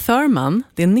 Med Uma Thurman.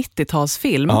 Det är en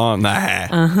 90-talsfilm. Nej.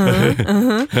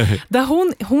 Där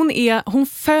hon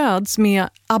föds med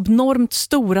abnormt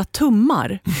stora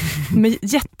tummar. Med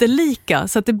jättelika.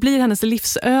 Så att det blir hennes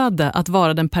livsöde att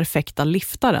vara den perfekta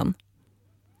liftaren.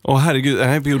 Herregud, det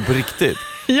här är bild på riktigt.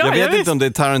 Jag vet inte om det är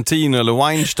Tarantino eller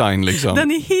Weinstein liksom.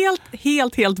 Den är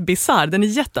helt bizarr. Den är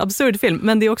jätteabsurd film.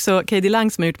 Men det är också K.D.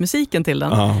 Lang som har gjort musiken till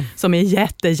den. Som är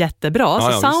jättebra.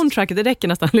 Så soundtracket, det räcker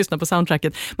nästan att lyssna på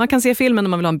soundtracket. Man kan se filmen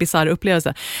om man vill ha en bizarr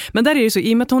upplevelse. Men där är det så,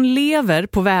 i och med att hon lever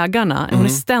på vägarna. Hon är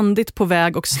ständigt på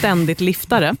väg och ständigt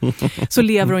liftare. Så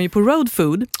lever hon ju på road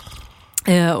food.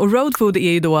 Och road food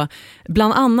är ju då,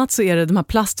 bland annat så är det de här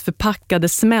plastförpackade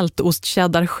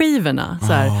smältostcheddarskivorna.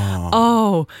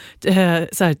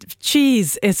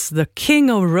 Cheese is the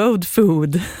king of road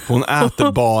food. Hon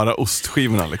äter bara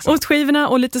ostskivorna liksom. Ostskivorna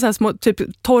och lite så här små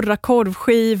typ torra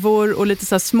korvskivor och lite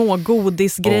så här små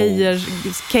godisgrejer,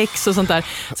 kex och sånt där.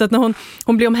 Så att när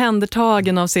hon blir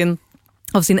omhändertagen av sin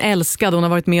av sin älskade. Hon har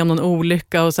varit med om någon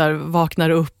olycka och så här vaknar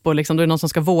upp och liksom, då är det någon som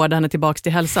ska vårda henne tillbaka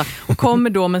till hälsa. Och kommer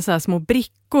då med så här små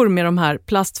brickor med de här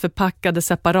plastförpackade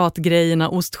separatgrejerna,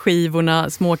 ostskivorna,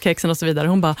 småkexen och så vidare.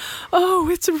 Hon bara, oh,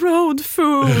 it's road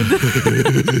food.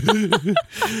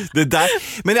 Det där.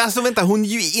 Men alltså vänta, hon är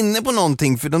ju inne på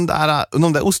någonting, för de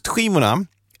där ostskivorna,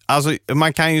 alltså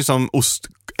man kan ju som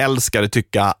ostälskare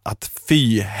tycka att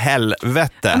fy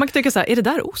helvete. Man kan tycka så här, är det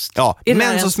där ost? Ja, är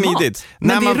men så smidigt.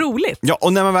 Men det är roligt. Ja,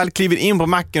 och när man väl kliver in på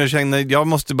macken och känner jag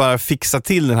måste bara fixa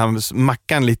till den här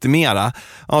mackan lite mera,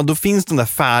 ja, då finns de där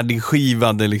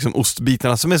färdigskivade liksom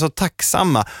ostbitarna som är så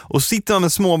tacksamma. Och sitter man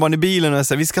med småbarn i bilen och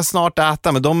säger vi ska snart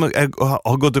äta, men de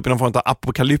har gått upp i någon form av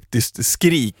apokalyptiskt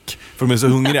skrik för de är så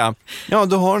hungriga. Ja,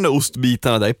 då har de där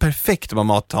ostbitarna där. Det är perfekt att vara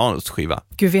mat, ha en ostskiva.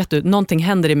 Gud, vet du, någonting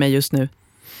händer i mig just nu.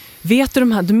 Vet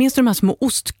du minns de här små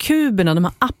ostkuberna, de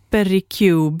här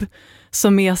Aperi-cube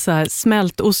som är så här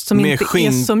smältost som med inte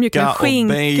skinka, är så mycket, med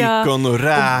skinka och bacon och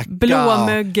räka och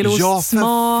blåmögelost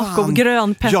smak och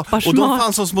grönpepparsmak. Och de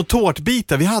fanns som små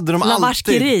tårtbitar, vi hade dem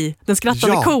alltid. Den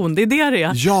skrattade kon, det är det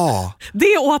är. Ja.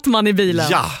 Det åt man i bilen.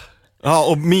 Ja,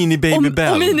 och Mini Baby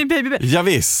Bell. Och Mini Baby Bell. Ja,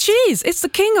 visst. Cheese, it's the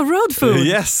king of road food.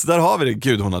 Yes, där har vi det.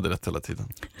 Gud, hon hade rätt hela tiden.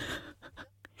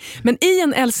 Men i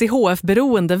en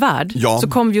LCHF-beroende värld så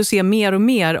kommer vi att se mer och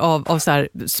mer av så här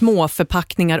små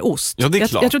förpackningar ost. Ja, det är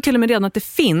klart. Jag tror till och med redan att det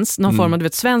finns någon form av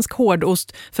svensk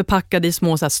hårdost förpackad i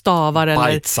små så här stavar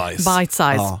eller bite size. Bite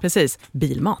size, ja. Precis.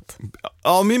 Bilmat.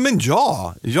 Ja, men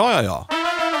ja.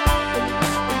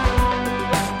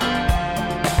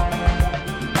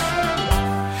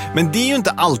 Men det är ju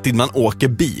inte alltid man åker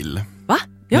bil. Va?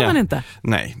 Gör man inte?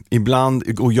 Nej,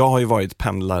 ibland, och jag har ju varit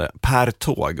pendlare per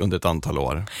tåg under ett antal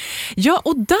år. Ja,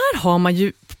 och där har man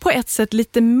ju på ett sätt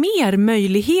lite mer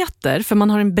möjligheter, för man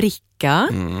har en bricka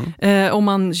och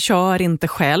man kör inte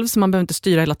själv, så man behöver inte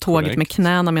styra hela tåget med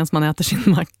knäna medan man äter sin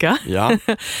macka. Ja.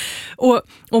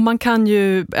 och man kan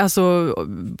ju, alltså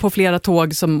på flera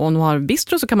tåg som om de har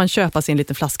bistro så kan man köpa sig en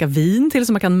liten flaska vin till,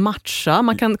 så man kan matcha,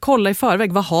 man kan kolla i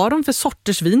förväg, vad har de för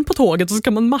sorters vin på tåget, och så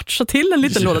kan man matcha till en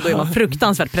liten låda. Då är man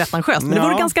fruktansvärt pretentiös, men det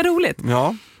vore ganska roligt.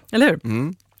 Ja. Eller hur?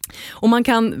 Mm. Och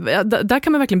där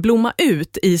kan man verkligen blomma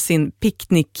ut i sin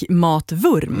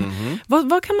picknickmatvurm.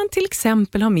 Vad kan man till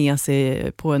exempel ha med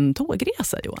sig på en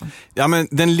tågresa, Johan? Ja, men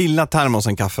den lilla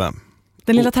termosen kaffe.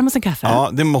 Den lilla termosen kaffe? Ja,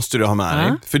 det måste du ha med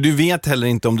dig. För du vet heller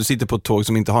inte om du sitter på ett tåg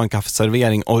som inte har en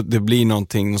kaffeservering och det blir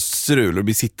någonting strul och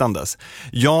blir sittandes.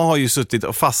 Jag har ju suttit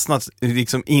och fastnat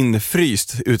liksom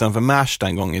infryst utanför Märsta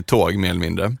en gång i tåg, mer eller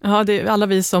mindre. Ja, alla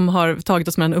vi som har tagit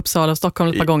oss mellan Uppsala och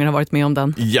Stockholm ett par gånger har varit med om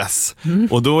den. Yes.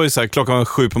 Och då är det så här, klockan var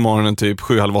 7 på morgonen, typ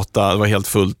 7, halv 8, det var helt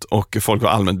fullt och folk var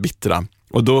allmänt bittra.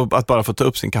 Och då att bara få ta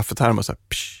upp sin kaffetermos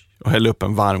och hälla upp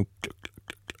en varm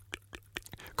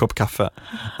kopp kaffe.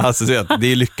 Alltså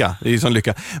det är lycka. Det är ju sån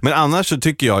lycka. Men annars så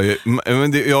tycker jag ju,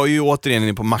 jag är ju återigen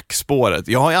inne på mackspåret.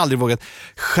 Jag har aldrig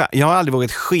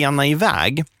vågat skena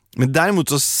iväg. Men däremot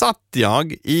så satt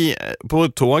jag på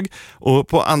ett tåg och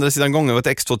på andra sidan gången var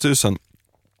ett X2000.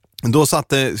 Då satt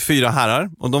det 4 herrar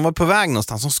och de var på väg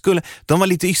någonstans. De var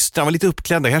lite ystra, var lite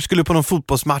uppklädda. Kanske skulle på någon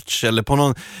fotbollsmatch eller på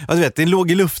någon, jag vet, det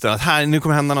låg i luften att nu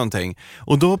kommer hända någonting.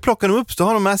 Och då plockar de upp, då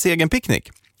har de med sig egen picknick.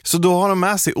 Så då har de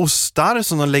med sig ostar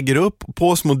som de lägger upp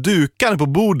på små dukar på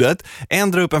bordet.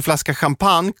 En drar upp en flaska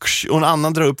champagne och en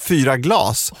annan drar upp 4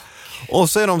 glas. Och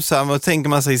så är de så här, vad tänker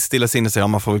man sig stilla sinne och säga,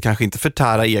 man får väl kanske inte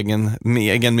förtära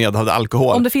egen medhavd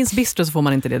alkohol. Om det finns bistro så får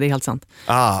man inte det är helt sant.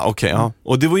 Okej, ja.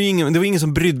 Och det var ju ingen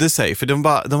som brydde sig, för det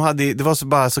var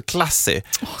bara så classy.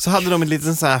 Så hade de en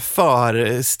liten så här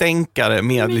förstänkare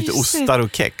med lite ostar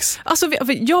och kex. Alltså,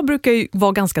 jag brukar ju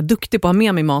vara ganska duktig på att ha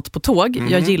med mig mat på tåg.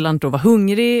 Jag gillar inte att vara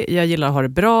hungrig, jag gillar att ha det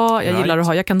bra,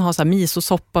 jag kan ha så här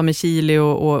misosoppa med chili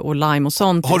och lime och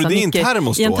sånt. Har du det i en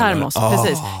termos då? I en termos,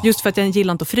 precis. Just för att jag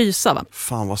gillar inte att frysa. Va?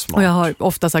 Fan vad smart. Och jag har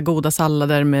ofta så här goda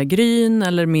sallader med gryn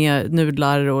eller med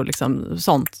nudlar och liksom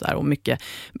sånt där, och mycket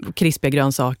krispiga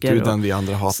grönsaker. Du är den vi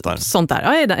andra hatar. Sånt där.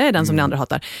 Ja, jag är den som ni andra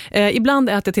hatar. Ibland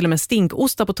äter jag till och med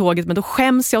stinkostar på tåget, men då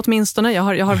skäms jag åtminstone. Jag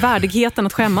har värdigheten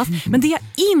att skämmas. Men det jag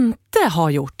inte har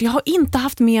gjort, jag har inte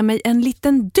haft med mig en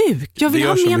liten duk. Jag vill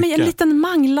ha med mig en liten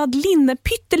manglad linne,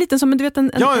 pytteliten som du vet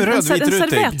en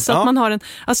servett, så att man har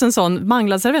en sån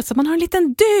manglad servett, så att man har en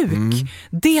liten duk.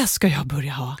 Det ska jag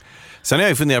börja ha. Sen har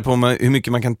jag funderat på hur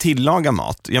mycket man kan tillaga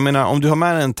mat. Jag menar, om du har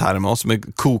med en termos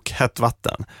med kokhett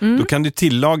vatten, då kan du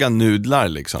tillaga nudlar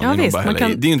liksom. Ja, visst, det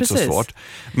är ju inte så svårt.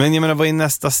 Men jag menar, vad är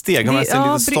nästa steg? Har man en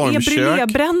liten stormkök? Är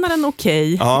brûlébrännaren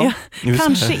okej? Ja,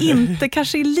 kanske inte,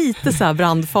 kanske lite så här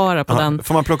brandfara på den.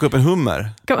 Får man plocka upp en hummer?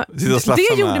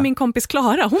 Det gjorde min kompis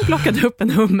Klara, hon plockade upp en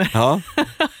hummer. Ja.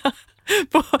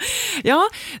 Ja,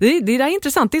 det är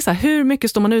intressant. Det är så här, hur mycket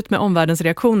står man ut med omvärldens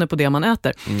reaktioner på det man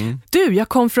äter? Du, jag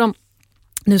kom från...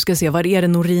 Nu ska jag se, var är det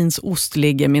Norins ost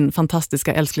ligger, min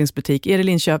fantastiska älsklingsbutik. Är det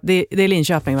Linköping? Det är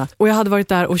Linköping, va? Och jag hade varit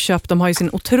där och köpt, de har ju sin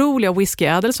otroliga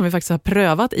whiskyädel som vi faktiskt har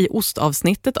prövat i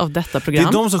ostavsnittet av detta program. Det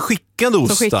är de som skickade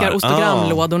ostar. Som skickar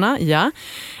ostogramlådorna, ja.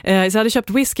 Så jag hade köpt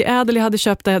whiskyädel, jag hade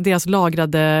köpt deras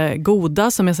lagrade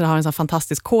goda som har en sån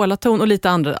fantastisk kolaton och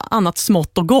lite annat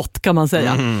smått och gott kan man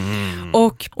säga.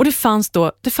 Och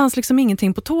det fanns liksom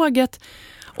ingenting på tåget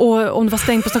och om det var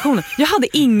stängt på stationen. Jag hade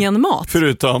ingen mat.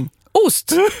 Förutom? Ost!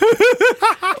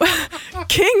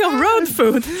 King of road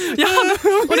food!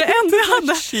 Och det enda jag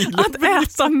hade att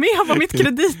äta med var mitt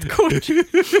kreditkort. Så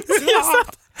jag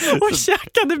satt och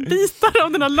käkade bitar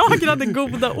av den här lagrade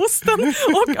goda osten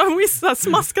och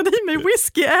smaskade i mig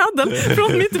whiskyädel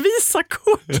från mitt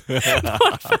Visakort.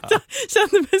 Bara för att jag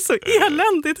kände mig så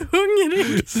eländigt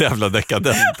hungrig. Så jävla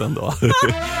dekadent ändå.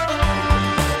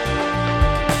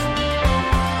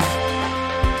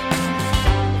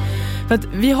 För att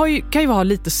vi kan ju ha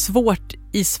lite svårt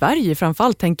i Sverige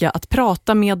framförallt, tänker jag, att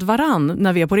prata med varann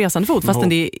när vi är på resande fot, fastän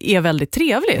det är väldigt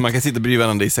trevligt. Man kan sitta bredvid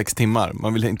varandra i 6 timmar,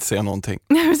 man vill inte säga någonting.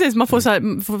 Nej, precis, man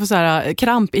får så här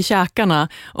kramp i käkarna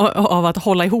av att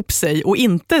hålla ihop sig och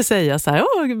inte säga så här,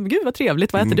 gud vad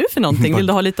trevligt, vad äter du för någonting? Vill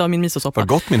du ha lite av min misosoppa? Vad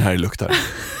gott min här luktar.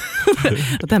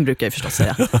 Den brukar jag förstås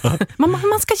säga.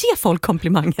 Man ska ge folk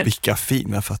komplimanger. Vilka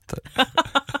fina fötter.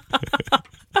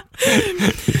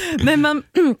 Nej, men...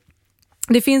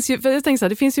 Det finns ju, jag tänker så här,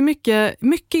 det finns ju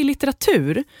mycket i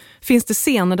litteratur. Finns det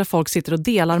scener där folk sitter och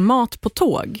delar mat på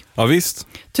tåg? Ja, visst.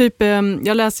 Typ,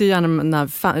 jag läser ju gärna den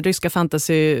här ryska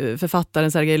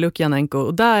fantasyförfattaren Sergej Lukjanenko,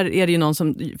 och där är det ju någon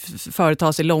som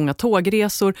företar sig långa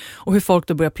tågresor och hur folk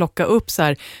då börjar plocka upp så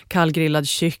här kallgrillad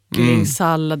kyckling,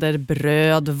 sallader,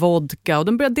 bröd, vodka, och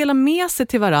de börjar dela med sig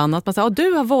till varandra. Att man säger,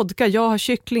 du har vodka, jag har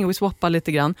kyckling, och vi swappar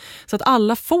lite grann. Så att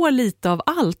alla får lite av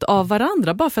allt av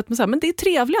varandra, bara för att man säger, men det är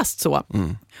trevligast så.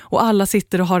 Och alla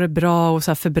sitter och har det bra och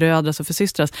så här förbrödras och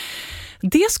försystras.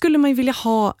 Det skulle man ju vilja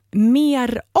ha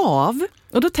mer av.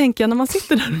 Och då tänker jag, när man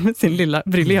sitter där med sin lilla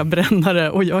brylébrännare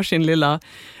och gör sin lilla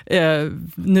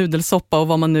nudelsoppa och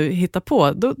vad man nu hittar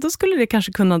på, då skulle det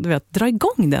kanske kunna, dra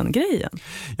igång den grejen.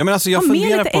 Ja, men alltså jag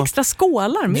funderar med lite extra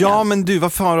skålar med. Ja, men du,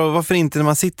 varför inte när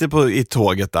man sitter i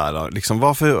tåget där då? Liksom,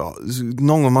 varför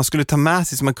någon gång man skulle ta med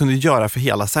sig som man kunde göra för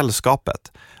hela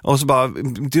sällskapet? Och så bara,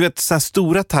 du vet, så här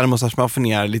stora termosar som man får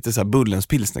ner lite så här Bullens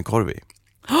pilsnerkorv i.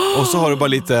 Och så har du bara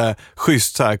lite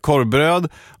schysst så här korvbröd,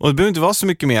 och det behöver inte vara så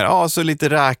mycket mer. Så lite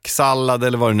räksallad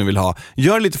eller vad du nu vill ha.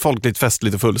 Gör lite folkligt,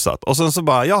 festligt och fullsatt. Och sen så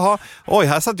bara,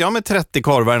 här satt jag med 30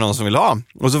 korvar, någon som vill ha.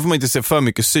 Och så får man inte se för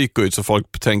mycket psyko ut så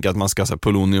folk tänker att man ska så här,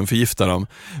 polonium förgifta dem.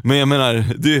 Men jag menar,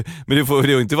 det får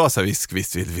ju inte vara så här,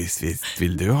 visst,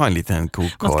 vill du ha en liten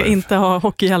kokkorv? Man ska inte ha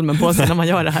hockeyhjälmen på sig när man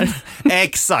gör det här.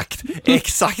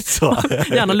 Exakt så.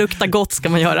 Gärna lukta gott ska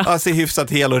man göra. Ja, se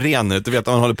hyfsat hel och ren ut, du vet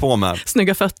vad man håller på med.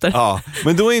 Snygga fötter. Ja,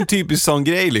 men då är en typisk sån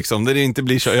grej liksom, där det inte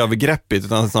blir så övergreppigt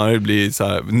utan snarare blir så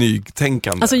här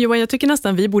nytänkande. Alltså Johan, jag tycker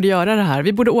nästan vi borde göra det här.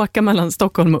 Vi borde åka mellan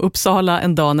Stockholm och Uppsala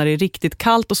en dag när det är riktigt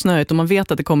kallt och snöigt och man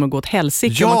vet att det kommer att gå åt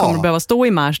helsike. Man kommer att behöva stå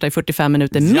i Märsta i 45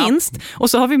 minuter minst. Och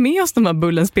så har vi med oss de här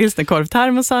Bullens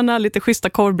pilsnerkorvtermosarna, lite schyssta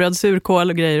korvbröd, surkål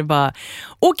och grejer. Bara,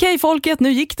 okej folket,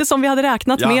 nu gick det som vi hade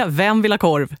räknat med. Vem vill ha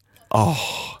korv?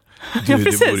 Det vore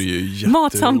ju jätteroligt.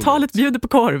 Matsamtalet bjuder på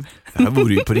korv. Det här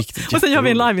vore ju på riktigt. Och sen gör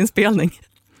vi en liveinspelning.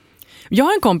 Jag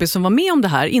har en kompis som var med om det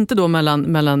här, inte då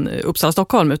mellan Uppsala och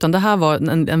Stockholm, utan det här var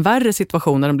en värre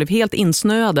situation där de blev helt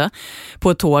insnöade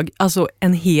på ett tåg, alltså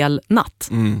en hel natt.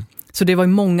 Så det var ju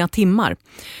många timmar.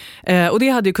 Och det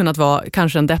hade ju kunnat vara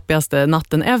kanske den deppigaste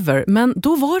natten ever. Men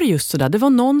då var det just sådär. Det var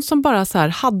någon som bara så här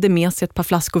hade med sig ett par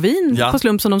flaskor vin på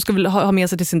slump som de skulle ha med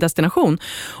sig till sin destination.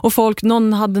 Och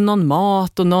någon hade någon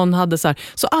mat och någon hade så här.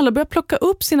 Så alla började plocka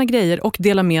upp sina grejer och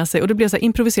dela med sig. Och det blev så här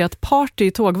improviserat party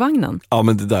i tågvagnen. Ja,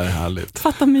 men det där är härligt.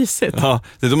 Fatta mysigt. Ja,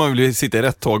 det är då man vill sitta i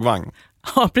rätt tågvagn.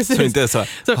 Ja, precis. Så det inte är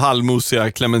så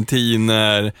halvmosiga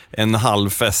clementiner, en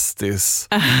halvfestis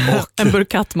och en burk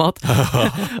kattmat.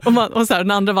 och så här,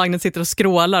 den andra vagnen sitter och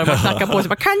skrålar och man knackar på sig.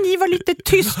 Bara, kan ni vara lite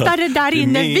tystare där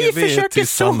inne? Vi försöker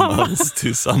sova.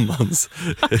 Tillsammans.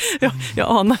 Jag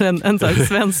anar en så här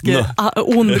svensk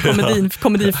ond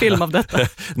komedifilm av detta.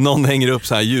 Någon hänger upp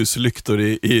så här ljuslyktor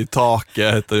i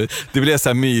taket. Och det blir så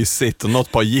här mysigt och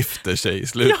något par gifter sig i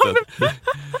slutet.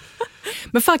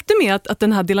 Men faktum är att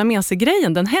den här dela med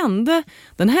sig-grejen,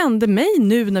 den hände mig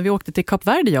nu när vi åkte till Kap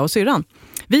Verde, jag och syrran.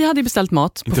 Vi hade beställt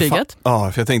mat på flyget.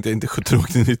 Ja, för jag tänkte inte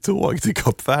åkte ni tåg till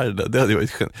Kap Verde. Det hade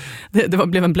varit skönt. Det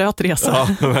blev en blöt resa.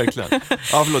 Ja, verkligen.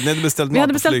 Ja, förlåt, ni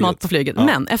hade beställt mat på flyget. Ja.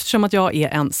 Men eftersom att jag är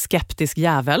en skeptisk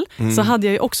jävel så hade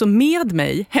jag ju också med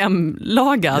mig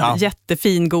hemlagad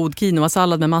jättefin god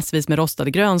quinoa-sallad med massvis med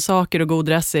rostade grönsaker och god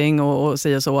dressing och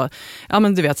så. Ja,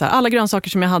 men du vet så här, alla grönsaker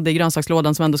som jag hade i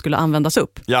grönsakslådan som ändå skulle användas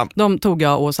upp. Ja. De tog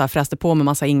jag och så här fräste på med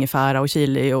massa ingefära och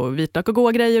chili och vitlök och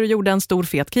goda grejer och gjorde en stor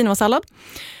fet quinoa-sallad.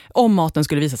 Om maten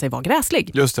skulle visa sig vara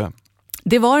gräslig. Just det.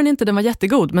 Det var den inte, den var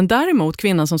jättegod. Men däremot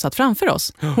kvinnan som satt framför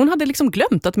oss, hon hade liksom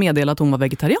glömt att meddela att hon var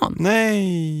vegetarian.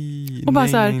 Nej. Och bara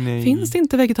så här, finns det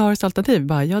inte vegetariskt alternativ?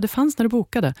 Bara, ja, det fanns när du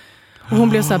bokade. Och hon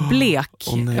blev så här blek.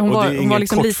 Hon var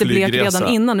liksom lite blek redan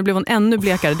innan. Nu blev hon ännu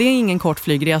blekare. Det är ingen kort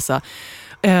flygresa.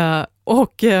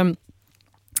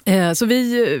 Så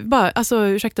vi bara, alltså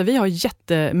ursäkta, vi har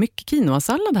jättemycket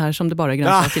quinoa-sallad här som det bara är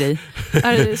grönsaker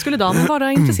i. Skulle damen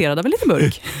vara intresserad av en liten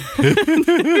burk?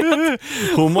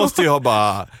 Hon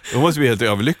måste bli helt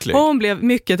överlycklig. Hon blev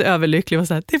mycket överlycklig och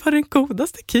sa, det var den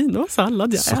godaste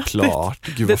quinoa-sallad jag såklart.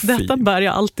 ätit. Detta bär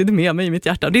jag alltid med mig i mitt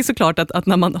hjärta. Det är såklart att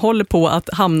när man håller på att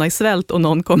hamna i svält och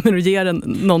någon kommer och ger en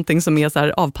någonting som är så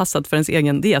här avpassat för ens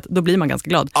egen diet, då blir man ganska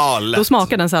glad. Då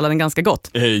smakar den salladen ganska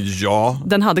gott. Ja.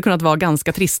 Den hade kunnat vara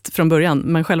ganska trist från början,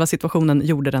 men själva situationen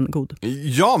gjorde den god.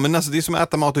 Ja, men alltså det är som att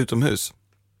äta mat utomhus.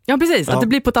 Ja, precis. Att det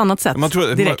blir på ett annat sätt.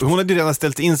 Hon hade redan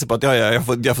ställt in sig på att jag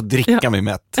får dricka mig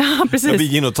mätt. Ja, precis. Jag blir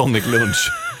gin och tonic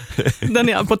lunch. Den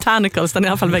är botanicals, den är i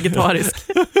alla fall vegetarisk.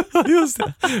 Just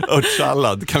det.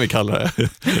 Örtsallad kan vi kalla det.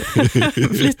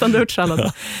 Flytande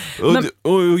örtsallad. Ja.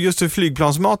 Och just för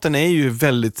flygplansmaten är ju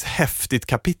väldigt häftigt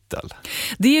kapitel.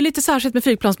 Det är lite särskilt med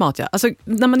flygplansmat, ja. Alltså,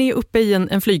 när man är uppe i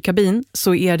en flygkabin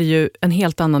så är det ju en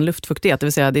helt annan luftfuktighet. Det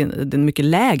vill säga det är en mycket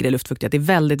lägre luftfuktighet. Det är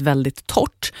väldigt, väldigt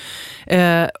torrt.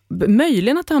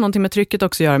 Möjligen att det har någonting med trycket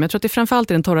också att göra, men jag tror att det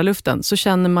framförallt i den torra luften så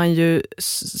känner man ju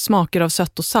smaker av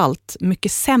sött och salt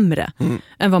mycket sämre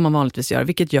än vad man vanligtvis gör,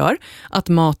 vilket gör att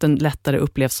maten lättare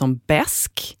upplevs som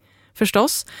besk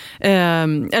förstås,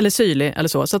 eller syrlig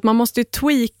eller så att man måste ju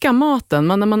tweaka maten.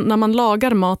 När man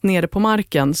lagar mat nere på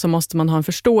marken så måste man ha en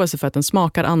förståelse för att den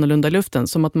smakar annorlunda i luften,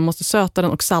 som att man måste söta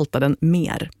den och salta den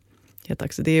mer.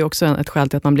 Det är också ett skäl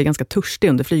till att man blir ganska törstig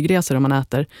under flygresor om man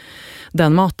äter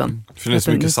den maten. För det är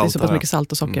så mycket salt. Det är så pass mycket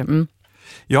salt och socker.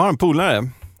 Jag har en polare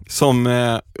som,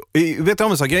 vet du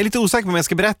om en sak? Jag är lite osäker på om jag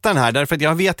ska berätta den här, därför att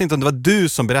jag vet inte om det var du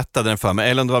som berättade den för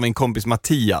mig eller om det var min kompis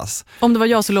Mattias. Om det var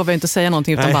jag så lovar jag inte att säga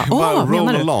någonting utan bara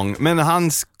roll along. Men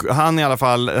han i alla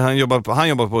fall, han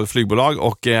jobbar på ett flygbolag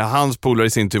och hans polare i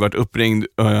sin tur varit uppringd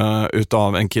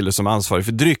utav en kille som är ansvarig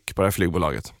för dryck på det här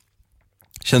flygbolaget.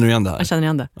 Känner du igen det här? Jag känner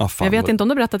igen det. Jag vet inte om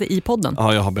du berättade det i podden.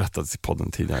 Ja, jag har berättat i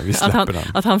podden tidigare. Vi släpper den.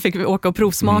 Att han fick åka och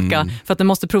provsmaka för att den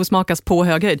måste provsmakas på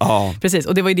hög höjd. Ja. Precis,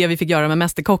 och det var ju det vi fick göra med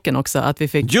Mästerkocken också. Att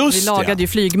vi lagade ju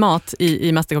flygmat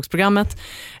i Mästerkocksprogrammet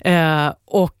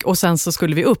och sen så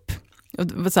skulle vi upp.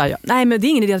 Så här, nej, men det är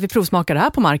ingen idé att vi provsmakar det här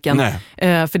på marken.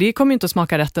 För det kommer ju inte att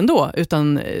smaka rätt ändå.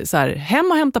 Utan så här,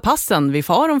 hem och hämta passen. Vi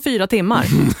far om 4 timmar.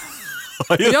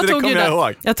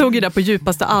 Jag tog ju det på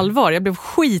djupaste allvar. Jag blev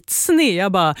skitsned.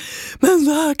 Jag bara, men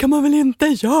så här kan man väl inte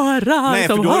göra? Nej,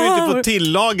 för du har ju inte fått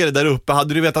tillaga det där uppe.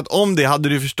 Hade du vetat om det hade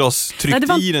du förstås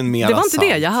tryckt i den mer. Det var inte salt.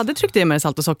 Det. Jag hade tryckt i mer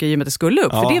salt och socker i och med att det skulle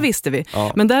upp. För det visste vi.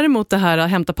 Ja. Men däremot det här att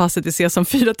hämta passet i Sesam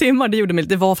 4 timmar,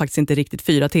 det var faktiskt inte riktigt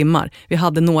 4 timmar. Vi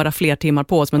hade några fler timmar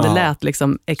på oss, men det lät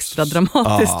liksom extra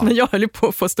dramatiskt. Men jag höll på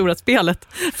att få stora spelet.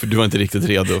 För du var inte riktigt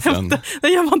redo för den.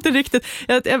 Nej, jag var inte riktigt.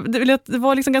 Det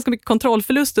var liksom ganska mycket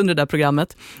kontrollförlust under det där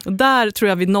programmet. Och där tror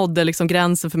jag vi nådde liksom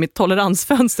gränsen för mitt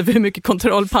toleransfönster för hur mycket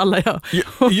kontroll pallar jag.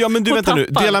 Ja, men du vänta nu,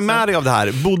 dela med dig av det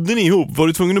här. Bodde ni ihop? Var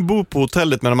du tvungen att bo på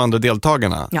hotellet med de andra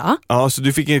deltagarna? Ja. Ja, så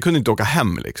du kunde inte åka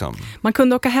hem liksom? Man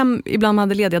kunde åka hem ibland man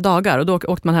hade lediga dagar och då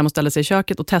åkte man hem och ställde sig i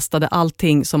köket och testade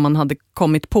allting som man hade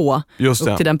kommit på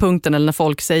upp till den punkten. Eller när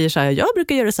folk säger så här, jag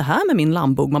brukar göra så här med min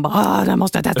lambog. Man bara, det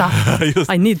måste jag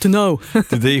testa. I need to know.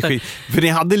 Det är skit. För ni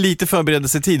hade lite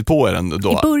förberedelsetid på er ändå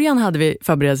då? I början hade vi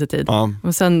förberedelsetid. Ja.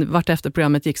 Och sen vart efter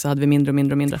programmet gick så hade vi mindre och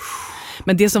mindre och mindre.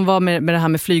 Men det som var med det här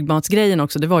med flygmatsgrejen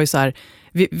också, det var ju så här,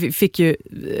 vi fick ju,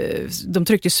 de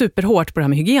tryckte superhårt på det här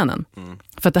med hygienen.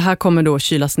 För att det här kommer då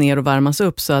kylas ner och värmas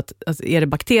upp, så att alltså, är det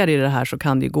bakterier i det här så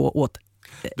kan det ju gå åt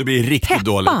Det blir riktigt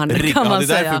dåligt. Kan man det är därför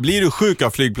säga. Blir du sjuk av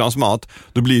flygplansmat,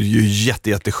 då blir du ju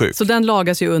jättesjuk. Så den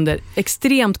lagas ju under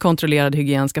extremt kontrollerade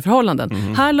hygieniska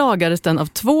förhållanden. Här lagades den av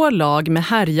 2 lag med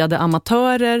härjade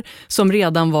amatörer som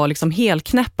redan var liksom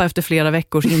helknäppa efter flera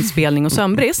veckors inspelning och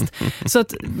sömnbrist. Så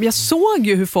att jag såg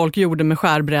ju hur folk gjorde med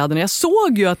skärbrädorna. Jag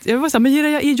såg ju att jag var så här, men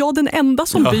är jag den enda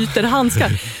som byter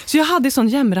handskar? Så jag hade sån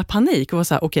jämra panik och var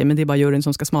så här, okej, men det är bara juryn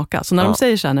som ska smaka. Så när de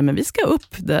säger så här, nej, men vi ska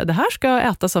upp, det här ska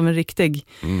ätas av en riktig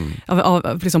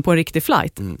liksom på en riktig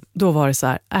flight. Då var det så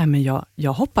här, men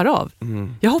jag hoppar av.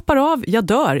 Jag hoppar av, jag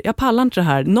dör. Jag pallar inte det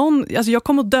här. Alltså jag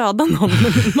kommer att döda någon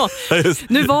med min mat.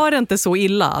 Nu var det inte så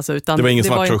illa. Alltså, utan det var ingen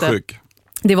som var så sjuk.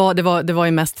 Det var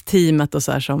ju mest teamet och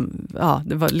så här som,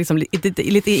 det var liksom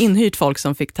lite inhyrt folk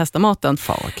som fick testa maten.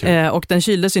 Fan, vad kul. Och den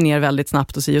kyldes ju ner väldigt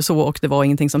snabbt och så och det var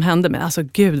ingenting som hände. Men alltså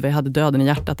gud, vad jag hade döden i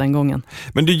hjärtat den gången.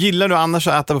 Men gillar du annars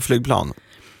att äta på flygplan?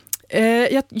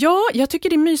 Jag tycker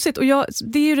det är mysigt och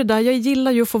det är ju det där, jag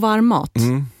gillar ju att få varm mat.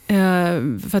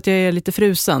 För att jag är lite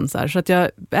frusen så att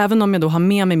även om jag då har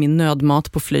med mig min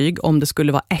nödmat på flyg, om det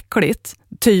skulle vara äckligt,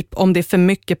 typ om det är för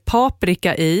mycket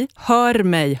paprika i, hör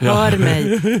mig,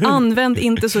 använd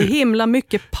inte så himla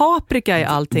mycket paprika i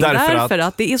allting, därför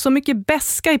att det är så mycket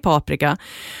beska i paprika.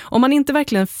 Om man inte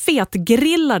verkligen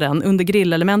fetgrillar den under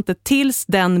grillelementet tills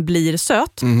den blir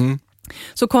söt,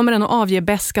 så kommer den att avge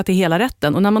beska till hela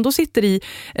rätten. Och när man då sitter i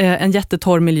en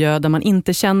jättetorr miljö där man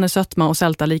inte känner sötma och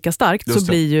sälta lika starkt, så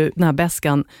blir ju den här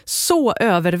beskan så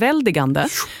överväldigande.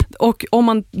 Och om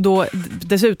man då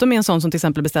dessutom är en sån som till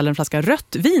exempel beställer en flaska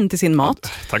rött vin till sin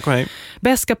mat. Tack och hej.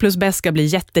 Beska plus beska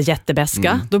blir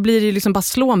jättebeska. Då blir det liksom bara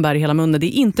slånbär i hela munnen. Det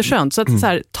är inte skönt. Så att så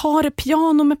här, ta det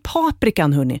piano med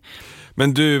paprikan, hörni.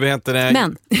 Men du, vad heter det?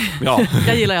 Men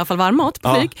jag gillar i alla fall varm mat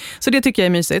på flyg. Så det tycker jag är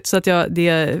mysigt. Så att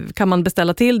det kan man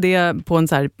beställa till det på en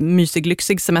så här mysig,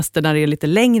 lyxig semester när det är lite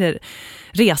längre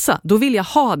resa. Då vill jag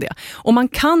ha det. Och man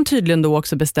kan tydligen då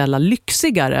också beställa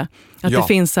lyxigare. Att det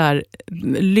finns så här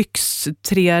lyx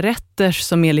 3-rätter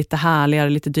som är lite härligare,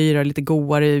 lite dyrare, lite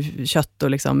godare kött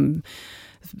och liksom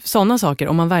sådana saker.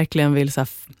 Om man verkligen vill så här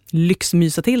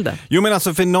lyxmysa till det. Jo, men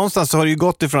alltså för någonstans så har det ju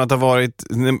gått ifrån att ha varit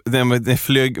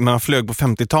när man flög på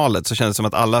 50-talet, så kändes det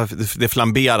som att det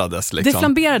flamberades liksom. Det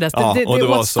flamberades. Det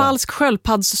åt falsk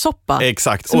sköldpaddssoppa.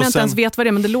 Exakt. Som och jag inte ens vet vad det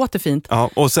är, men det låter fint. Ja,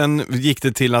 och sen gick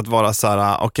det till att vara så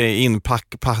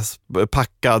här,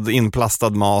 packad, inplastad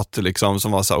mat liksom,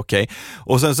 som var så okej.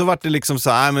 Och sen så var det liksom så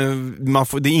här, men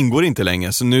det ingår inte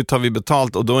längre, så nu tar vi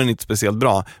betalt och då är det inte speciellt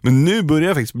bra. Men nu börjar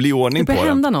det faktiskt bli ordning på det. Det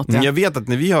börjar hända något, ja. Jag vet att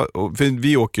när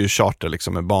vi åker ju charter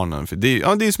liksom med barnen, för det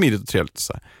är smidigt och trevligt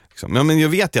så här, liksom. Men jag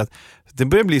vet ju att det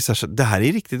börjar bli så här, det här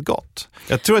är riktigt gott.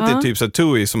 Jag tror att det är typ så här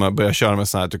TUI som har börjat köra med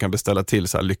så här att du kan beställa till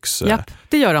så här lyx. Ja,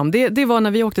 det gör de. Det var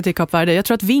när vi åkte till Kap Verde. Jag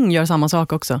tror att Ving gör samma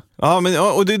sak också. Ja, men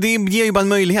och det ger ju bara en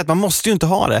möjlighet. Man måste ju inte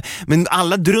ha det. Men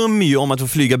alla drömmer ju om att få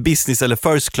flyga business eller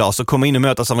first class och komma in och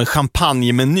mötas av en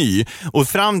champagnemeny. Och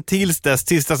fram tills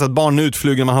dess att barn är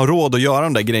utflugna, man har råd att göra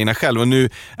de där grejerna själv. Och nu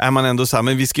är man ändå så här,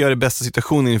 men vi ska göra det bästa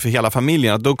situationen för hela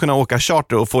familjen. Att då kunna åka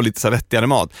charter och få lite så här vettigare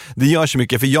mat. Det gör så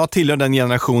mycket, för jag tillhör den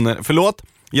generationen,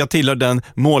 jag tillhör den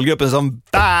målgruppen som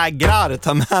vägrar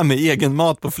ta med mig egen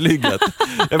mat på flyget.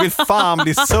 Jag vill fan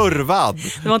bli servad.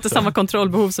 Det var inte samma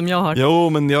kontrollbehov som jag har. Jo,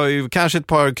 men jag har ju kanske ett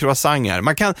par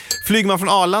croissanter. Flyger man från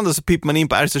Arlanda så pippar man in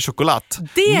på RC Choklad.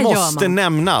 Det måste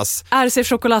nämnas. RC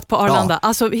Choklad på Arlanda. Ja.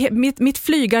 Alltså, mitt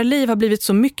flygarliv har blivit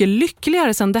så mycket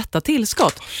lyckligare sedan detta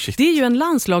tillskott. Shit. Det är ju en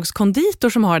landslagskonditor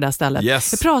som har det där stället.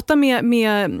 Yes. Jag pratade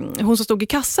med hon som stod i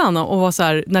kassan och var så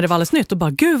här, när det var alldeles nytt, och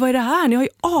bara, gud vad är det här? Ni har ju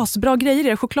asbra grejer.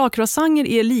 Era chokladcroissanter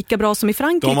är lika bra som i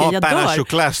Frankrike. De har pain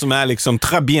choklad som är liksom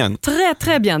très bien.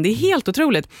 Très bien. Det är helt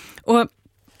otroligt. Och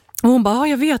hon bara,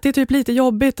 jag vet, det är typ lite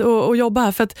jobbigt att jobba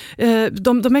här, för att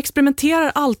de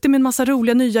experimenterar alltid med en massa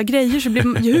roliga nya grejer, så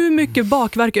blir hur mycket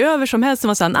bakverk över som helst. Som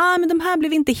var såhär, men de här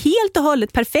blev inte helt och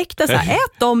hållet perfekta, så här,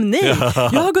 ät dem ni.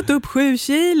 Jag har gått upp 7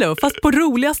 kilo, fast på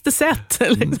roligaste sätt.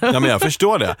 Ja, men jag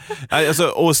förstår det. Alltså,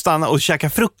 och stanna och käka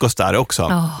frukost där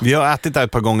också. Vi har ätit där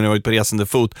ett par gånger när vi varit på resande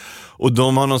fot, och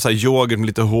de har någon så här yoghurt med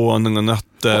lite honung och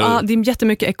nötter. Ja, det är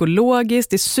jättemycket ekologiskt,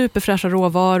 det är superfräscha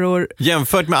råvaror.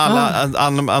 Jämfört med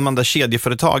alla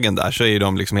kedjeföretagen där, så är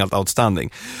de liksom helt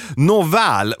outstanding.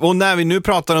 Nåväl, och när vi nu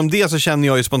pratar om det så känner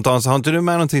jag ju spontant, så har inte du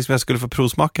med någonting som jag skulle få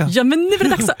provsmaka? Ja, men nu är det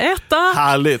dags att äta!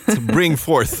 Härligt, bring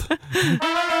forth!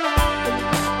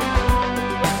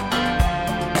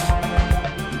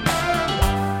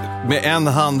 Med en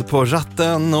hand på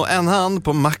ratten och en hand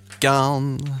på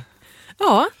mackan.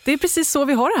 Ja, det är precis så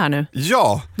vi har det här nu.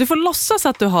 Ja. Du får låtsas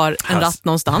att du har en ratt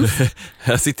någonstans.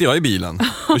 Här sitter jag i bilen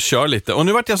och kör lite. Och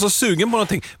nu vart jag så sugen på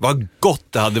någonting. Vad gott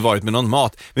det hade varit med någon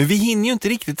mat. Men vi hinner ju inte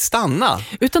riktigt stanna.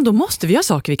 Utan då måste vi ha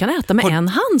saker vi kan äta med en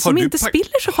hand som inte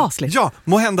spiller så fasligt. Ja,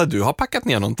 måhända du har packat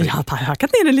ner någonting. Jag har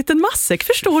packat ner en liten matsäck,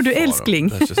 förstår du, älskling.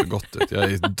 Det ser så gott ut. Jag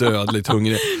är dödligt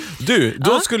hungrig. Du,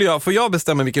 då får jag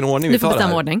bestämma vilken ordning vi tar här. Du får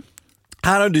bestämma ordning.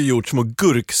 Här har du gjort små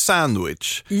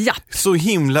gurksandwich. Ja. Så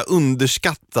himla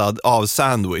underskattad av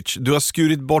sandwich. Du har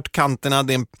skurit bort kanterna,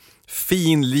 det är en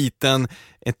fin liten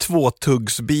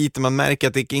tvåtuggsbit. Man märker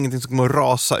att det är ingenting som kommer att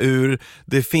rasa ur.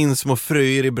 Det finns små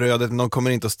fröer i brödet, men de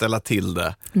kommer inte att ställa till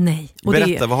det. Nej. Och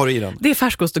berätta, vad har du i den? Det är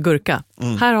färskost och gurka.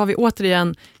 Här har vi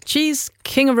återigen cheese,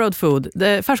 king of road food.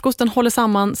 Färskosten håller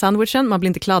samman sandwichen. Man blir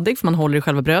inte kladdig för man håller i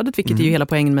själva brödet, vilket är ju hela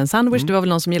poängen med en sandwich. Det var väl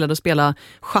någon som gillade att spela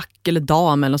schack eller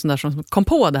dam eller något sånt där som kom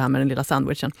på det här med den lilla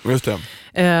sandwichen. Just det.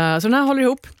 Så den här håller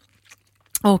ihop.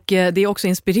 Och det är också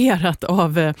inspirerat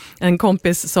av en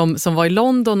kompis som var i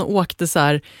London och åkte så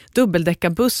här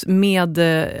dubbeldäckarbuss med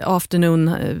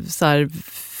afternoon så här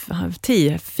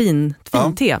fin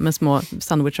te med små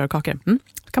sandwichar och kakor.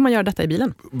 Kan man göra detta i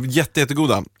bilen?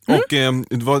 Jättegoda. Och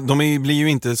blir ju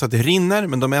inte så att det rinner,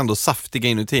 men de är ändå saftiga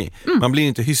inuti. Man blir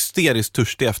inte hysteriskt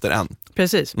törstig efter en.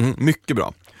 Precis. Mycket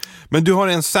bra. Men du har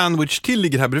en sandwich till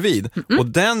ligger här bredvid. Och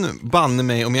den banner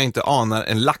mig, om jag inte anar,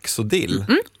 en lax och dill.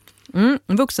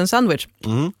 En vuxen sandwich.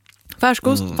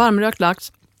 Färskost, varmrökt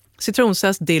lax,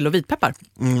 citronzest, dill och vitpeppar.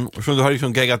 Så du har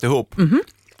liksom geggat ihop.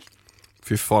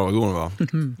 Fy fan vad god den var.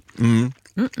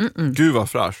 Gud vad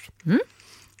fräscht.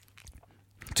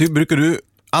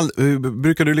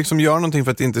 Brukar du liksom göra någonting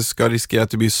för att det inte ska riskera att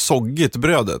det blir soggigt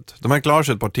brödet? De här klarar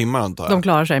sig ett par timmar antar jag. De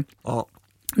klarar sig. Ja.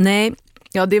 Nej,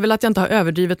 det är väl att jag inte har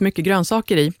överdrivet mycket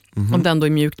grönsaker i om det ändå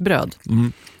är mjukt bröd.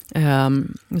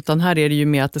 Utan här är det ju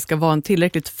mer att det ska vara en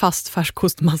tillräckligt fast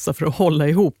färskostmassa för att hålla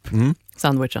ihop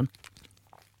sandwichen.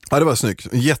 Ja, det var snyggt.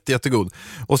 Jättegod.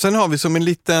 Och sen har vi som en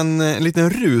liten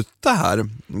ruta här.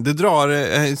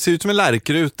 Det ser ut som en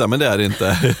lärkruta, men det är det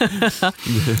inte.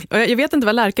 Jag vet inte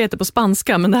vad lärka heter på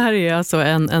spanska, men det här är alltså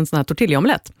en sån här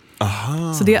tortillaomelett.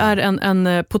 Aha. Så det är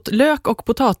en lök- och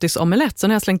potatisomelett. Så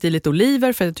nu har jag slängt i lite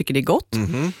oliver för jag tycker det är gott.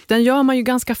 Den gör man ju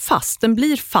ganska fast. Den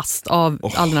blir fast av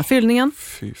all den här fyllningen.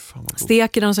 Fy fan vad god.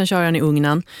 Steker den och sen kör den i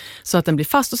ugnen så att den blir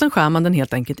fast och sen skär man den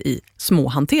helt enkelt i små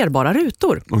hanterbara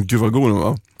rutor. Gud vad god den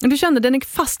var. Du kände den är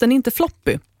fast, den är inte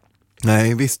floppy.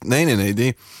 Nej, visst.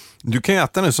 Nej. Du kan ju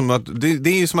äta den som att det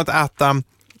är ju som att äta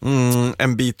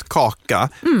en bit kaka,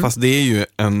 fast det är ju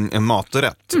en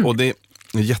maträtt. Och det är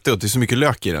jättegott, det är så mycket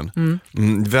lök i den.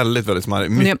 Väldigt, väldigt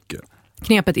smarrigt. Mycket.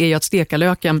 Knepet är ju att steka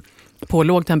löken på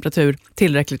låg temperatur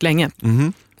tillräckligt länge.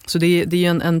 Så det är ju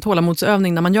en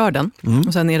tålamodsövning när man gör den.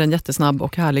 Och sen är den jättesnabb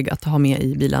och härlig att ha med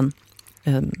i bilen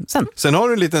sen. Sen har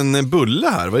du en liten bulle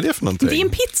här, vad är det för någonting? Det är en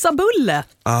pizzabulle!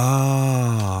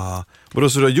 Vadå,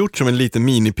 så du har gjort som en liten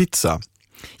minipizza?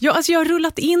 Ja, alltså jag har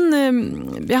rullat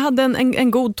in, jag hade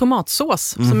en god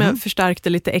tomatsås som jag förstärkte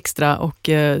lite extra och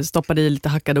stoppade i lite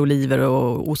hackade oliver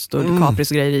och ost och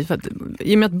kapris och grejer i. För att,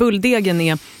 i och med att bulldegen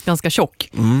är ganska tjock,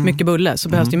 mycket bulle, så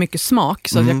behövs det mycket smak.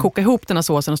 Så att jag kokar ihop den här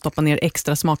såsen och stoppar ner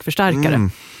extra smakförstärkare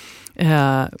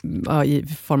i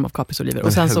form av kapris och oliver.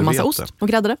 Och sen så massa ost och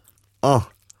gräddare.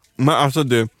 Men alltså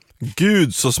du,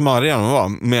 gud så smarrig den var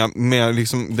med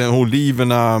liksom den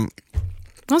oliverna.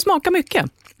 De smakar mycket.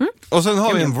 Och sen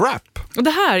har vi en wrap. Och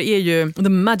det här är ju the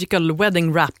magical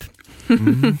wedding wrap.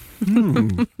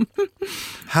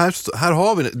 Här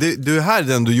har vi det. Det här är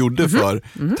den du gjorde för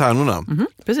tärnorna.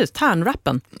 Precis,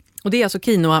 tärnwrappen. Och det är alltså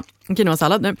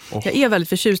quinoa-sallad. Jag är väldigt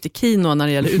förtjust i quinoa när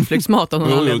det gäller utflyktsmat av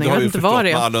någon anledning. Jag vet inte vad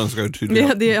det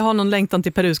är. Det har någon längtan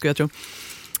till Peru, skulle jag tro.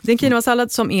 Det är en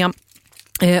quinoa-sallad som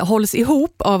hålls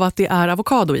ihop av att det är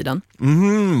avokado i den.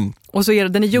 Och så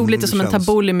den är gjord lite som en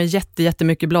tabbouleh med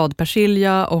jättemycket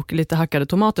bladpersilja och lite hackade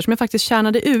tomater som jag faktiskt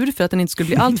kärnade ur för att den inte skulle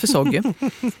bli allt för soggig.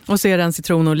 Och så är det en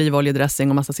citron- och olivoljedressing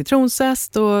och massa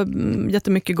citronzest och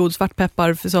jättemycket god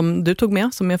svartpeppar som du tog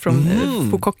med, som är från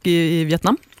Phu Quoc i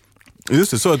Vietnam.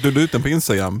 Just det, så att du la ut den på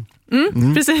Instagram.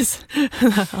 Precis.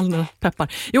 Alla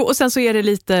peppar. Jo, och sen så är det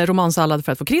lite romansallad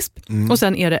för att få krisp. Och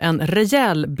sen är det en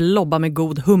rejäl blobba med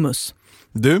god hummus.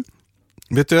 Du,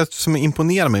 vet du vad som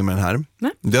imponerar mig med den här?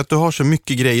 Nej. Det är att du har så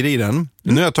mycket grejer i den.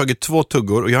 Nu har jag tagit 2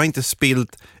 tuggor och jag har inte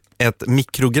spilt ett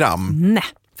mikrogram. Nej,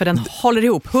 för den håller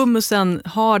ihop. Hummusen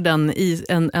har den i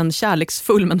en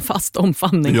kärleksfull men fast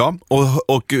omfamning. Ja,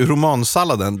 och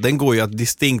romansalladen, den går ju att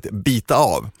distinkt bita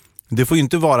av. Det får ju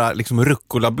inte vara liksom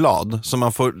rucolablad som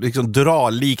man får liksom dra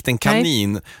likt en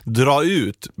kanin, dra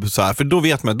ut så här, för då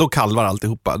vet man, då kalvar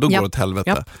alltihopa, då går det åt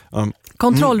helvete.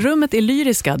 Kontrollrummet är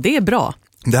lyriska, det är bra.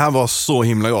 Det här var så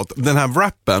himla gott. Den här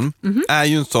wrappen är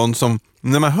ju en sån som,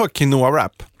 när man hör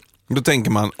quinoa-wrap, då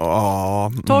tänker man,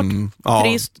 torrt,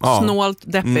 trist, snålt,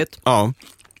 deppigt.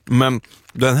 Men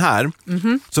den här,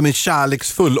 som en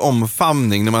kärleksfull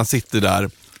omfamning när man sitter där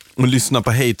och lyssnar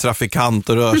på Hej trafikant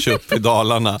och rör sig upp i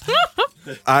Dalarna.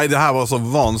 Nej, det här var så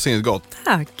vansinnigt gott.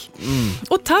 Tack.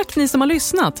 Och tack ni som har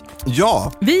lyssnat.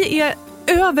 Ja. Vi är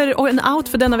över och en out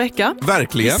för denna vecka.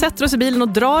 Verkligen. Vi sätter oss i bilen och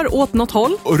drar åt något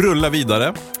håll. Och rullar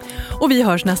vidare. Och vi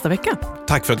hörs nästa vecka.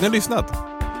 Tack för att ni har lyssnat.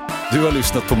 Du har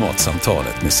lyssnat på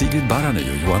Matsamtalet med Sigrid Barany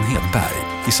och Johan Hedberg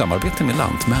i samarbete med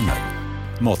Lantmännen.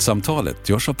 Matsamtalet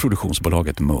görs av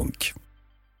produktionsbolaget Munk.